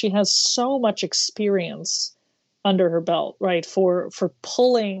career, and she has so much experience under her belt, right? For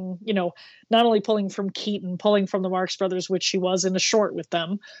pulling, not only pulling from Keaton, pulling from the Marx Brothers, which she was in a short with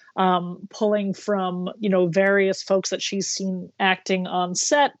them, pulling from, various folks that she's seen acting on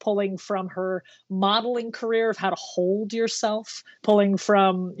set, pulling from her modeling career of how to hold yourself, pulling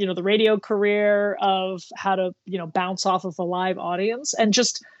from, the radio career of how to, bounce off of a live audience, and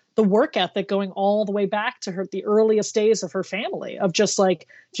just the work ethic going all the way back to the earliest days of her family, of just like,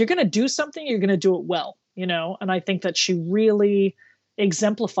 if you're going to do something, you're going to do it well, and I think that she really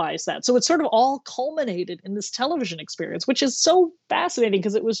exemplifies that. So it's sort of all culminated in this television experience, which is so fascinating,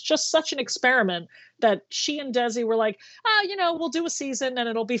 because it was just such an experiment that she and Desi were like, we'll do a season and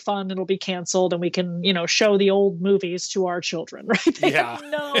it'll be fun, it'll be canceled, and we can, show the old movies to our children, right? They have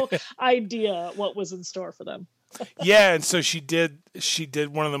no idea what was in store for them. Yeah, and so she did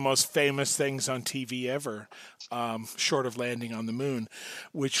one of the most famous things on TV ever, short of landing on the moon,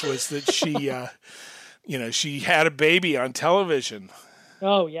 which was that she she had a baby on television.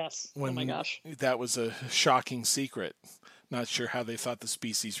 Oh, yes. Oh, my gosh. That was a shocking secret. Not sure how they thought the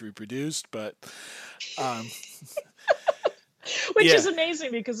species reproduced, but... Which is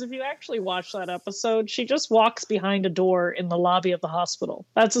amazing, because if you actually watch that episode, she just walks behind a door in the lobby of the hospital.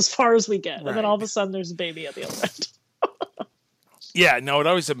 That's as far as we get. Right. And then all of a sudden there's a baby at the other end. Yeah, no, it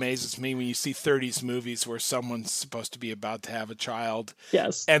always amazes me when you see 30s movies where someone's supposed to be about to have a child.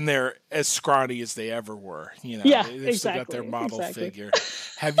 Yes. And they're as scrawny as they ever were. They've exactly. still got their model figure.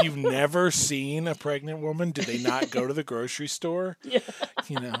 Have you never seen a pregnant woman? Did they not go to the grocery store? Yeah.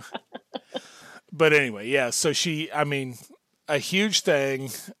 But anyway, yeah, so she, a huge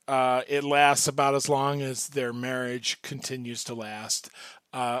thing. It lasts about as long as their marriage continues to last.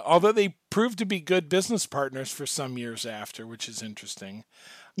 Although they proved to be good business partners for some years after, which is interesting.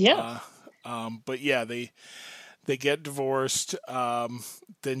 Yeah. But yeah, they get divorced.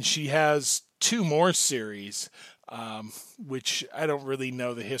 Then she has 2 more series, which I don't really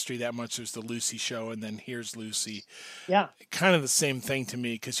know the history that much. There's the Lucy Show, and then Here's Lucy. Yeah. Kind of the same thing to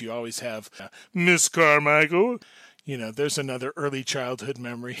me, because you always have Miss Carmichael. There's another early childhood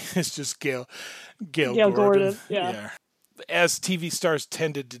memory. It's just Gail Gordon. Yeah. As TV stars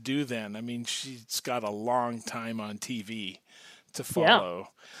tended to do then. She's got a long time on TV to follow.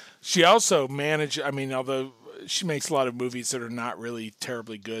 Yeah. She also managed, although she makes a lot of movies that are not really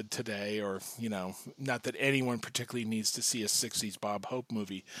terribly good today, or, not that anyone particularly needs to see a 60s Bob Hope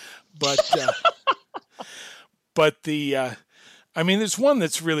movie. But, there's one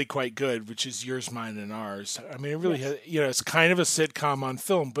that's really quite good, which is Yours, Mine, and Ours. I mean, it really has, it's kind of a sitcom on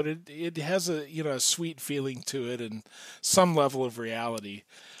film, but it has a sweet feeling to it and some level of reality.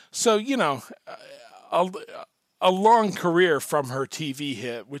 So, a long career from her TV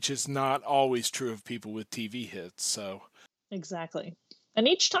hit, which is not always true of people with TV hits. So exactly. And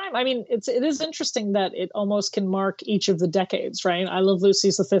each time, it is interesting that it almost can mark each of the decades, right? I Love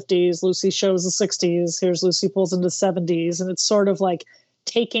Lucy's the 50s, Lucy Show's the 60s, here's Lucy Pulls into the 70s. And it's sort of like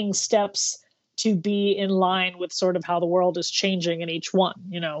taking steps to be in line with sort of how the world is changing in each one.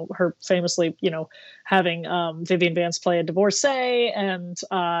 Her famously, having Vivian Vance play a divorcee, and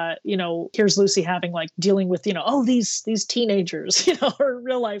here's Lucy having like dealing with these teenagers, her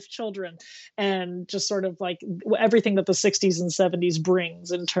real life children, and just sort of like everything that the 60s and 70s brings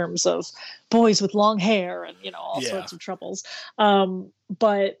in terms of boys with long hair and all sorts of troubles.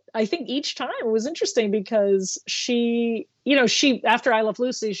 But I think each time it was interesting because she after I Love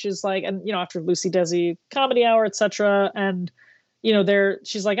Lucy, she's like, and after Lucy Desi Comedy Hour, etc. And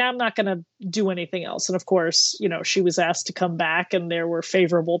she's like, I'm not going to do anything else. And of course, she was asked to come back, and there were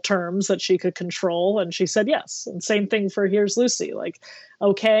favorable terms that she could control, and she said yes. And same thing for Here's Lucy, like,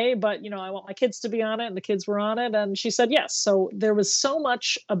 okay, but I want my kids to be on it, and the kids were on it, and she said yes. So there was so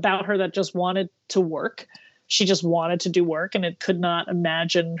much about her that just wanted to work. She just wanted to do work, and it could not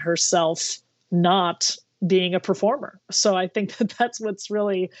imagine herself not being a performer. So I think that that's what's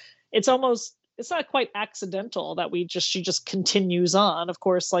really, it's not quite accidental that she just continues on. Of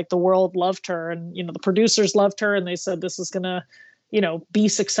course, like the world loved her, and, the producers loved her, and they said, this is going to, be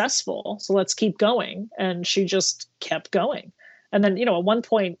successful. So let's keep going. And she just kept going. And then, at one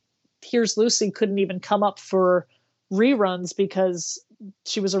point, Here's Lucy couldn't even come up for reruns because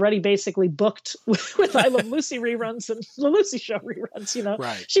she was already basically booked with I Love Lucy reruns and the Lucy Show reruns,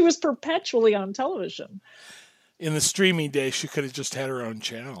 Right. She was perpetually on television. In the streaming days, she could have just had her own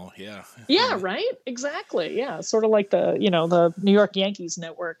channel. Yeah. Yeah, right? Exactly. Yeah. Sort of like the New York Yankees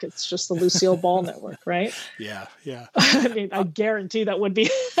network. It's just the Lucille Ball network, right? Yeah. I guarantee that would be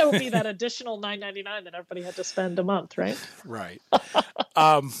that additional $9.99 that everybody had to spend a month, right? Right.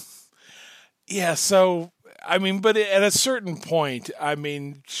 Yeah, so but at a certain point,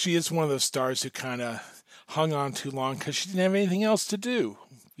 she is one of those stars who kind of hung on too long because she didn't have anything else to do.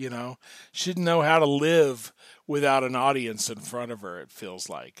 She didn't know how to live without an audience in front of her, it feels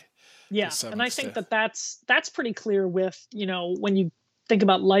like. Yeah, and I think that's pretty clear with, when you think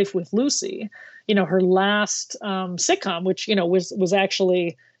about Life with Lucy, her last sitcom, which, was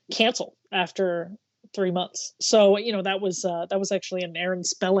actually canceled after 3 months. So, that was actually an Aaron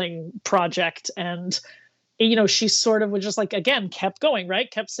Spelling project. And she sort of was just like, again, kept going, right?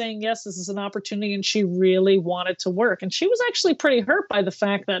 Kept saying, yes, this is an opportunity. And she really wanted to work. And she was actually pretty hurt by the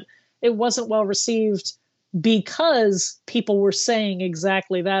fact that it wasn't well received because people were saying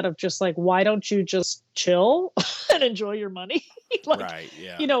exactly that of just like, why don't you just chill and enjoy your money? Right.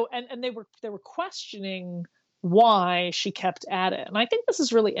 Yeah. And they were questioning why she kept at it. And I think this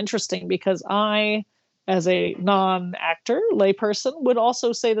is really interesting because I, as a non-actor layperson, would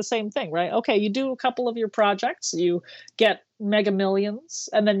also say the same thing, right? Okay, you do a couple of your projects, you get mega millions,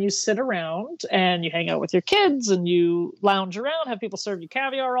 and then you sit around and you hang out with your kids and you lounge around, have people serve you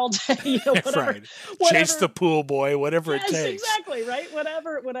caviar all day, whatever. Right. Chase the pool boy, whatever it takes. Exactly, right?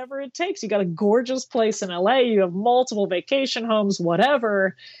 Whatever it takes. You got a gorgeous place in LA, you have multiple vacation homes,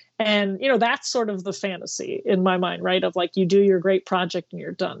 whatever. And, that's sort of the fantasy in my mind, right? Of like, you do your great project and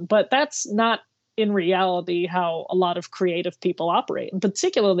you're done. But that's not in reality how a lot of creative people operate, and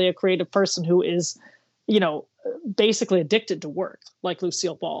particularly a creative person who is, basically addicted to work, like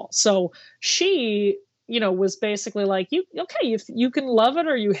Lucille Ball. So she, was basically like, you can love it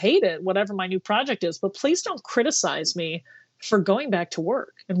or you hate it, whatever my new project is, but please don't criticize me for going back to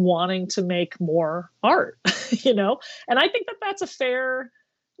work and wanting to make more art, And I think that that's a fair,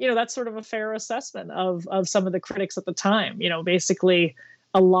 that's sort of a fair assessment of some of the critics at the time, basically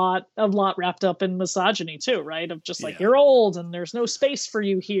a lot wrapped up in misogyny too, right? Of just like, you're old and there's no space for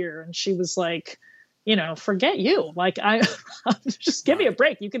you here. And she was like, forget you. Like, just give me a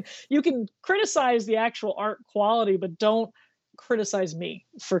break. You can criticize the actual art quality, but don't criticize me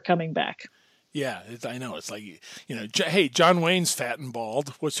for coming back. Yeah, I know. It's like, hey, John Wayne's fat and bald.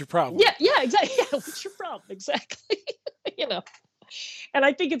 What's your problem? Yeah, exactly. Yeah, what's your problem? Exactly. And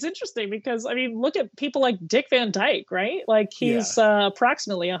I think it's interesting because, I mean, look at people like Dick Van Dyke, right? Like he's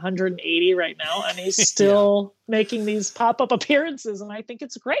approximately 180 right now, and he's still making these pop-up appearances. And I think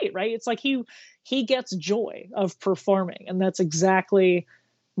it's great, right? It's like he gets joy of performing. And that's exactly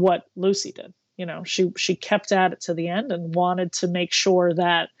what Lucy did. You know, she kept at it to the end and wanted to make sure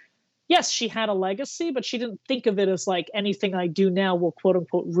that, yes, she had a legacy, but she didn't think of it as like anything I do now will quote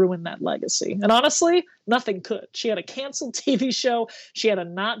unquote ruin that legacy. And honestly, nothing could. She had a canceled TV show. She had a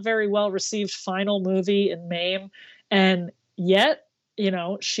not very well received final movie in Mame. And yet, you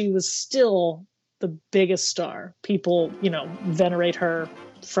know, she was still the biggest star. People, you know, venerate her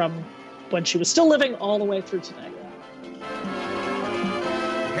from when she was still living all the way through today.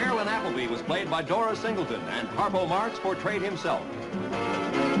 Carolyn Appleby was played by Dora Singleton, and Harpo Marx portrayed himself.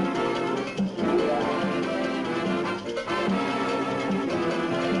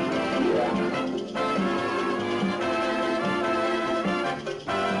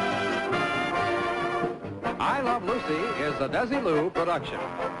 I Love Lucy is a Desilu production.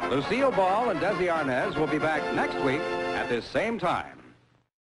 Lucille Ball and Desi Arnaz will be back next week at this same time.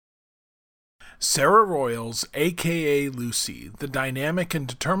 Sarah Royals, a.k.a. Lucy, The Dynamic and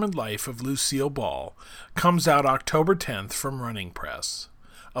Determined Life of Lucille Ball, comes out October 10th from Running Press.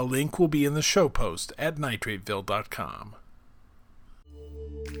 A link will be in the show post at nitrateville.com.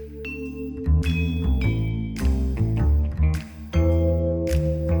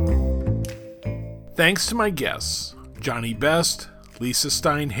 Thanks to my guests, Jonny Best, Lisa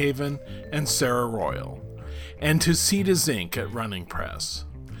Steinhaven, and Sarah Royal, and to C to Zinc at Running Press.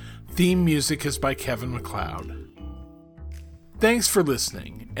 Theme music is by Kevin MacLeod. Thanks for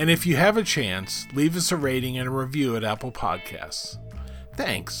listening, and if you have a chance, leave us a rating and a review at Apple Podcasts.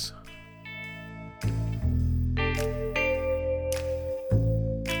 Thanks.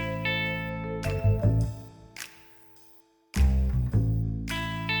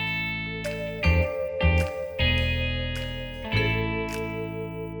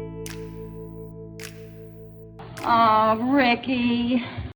 Oh, Ricky.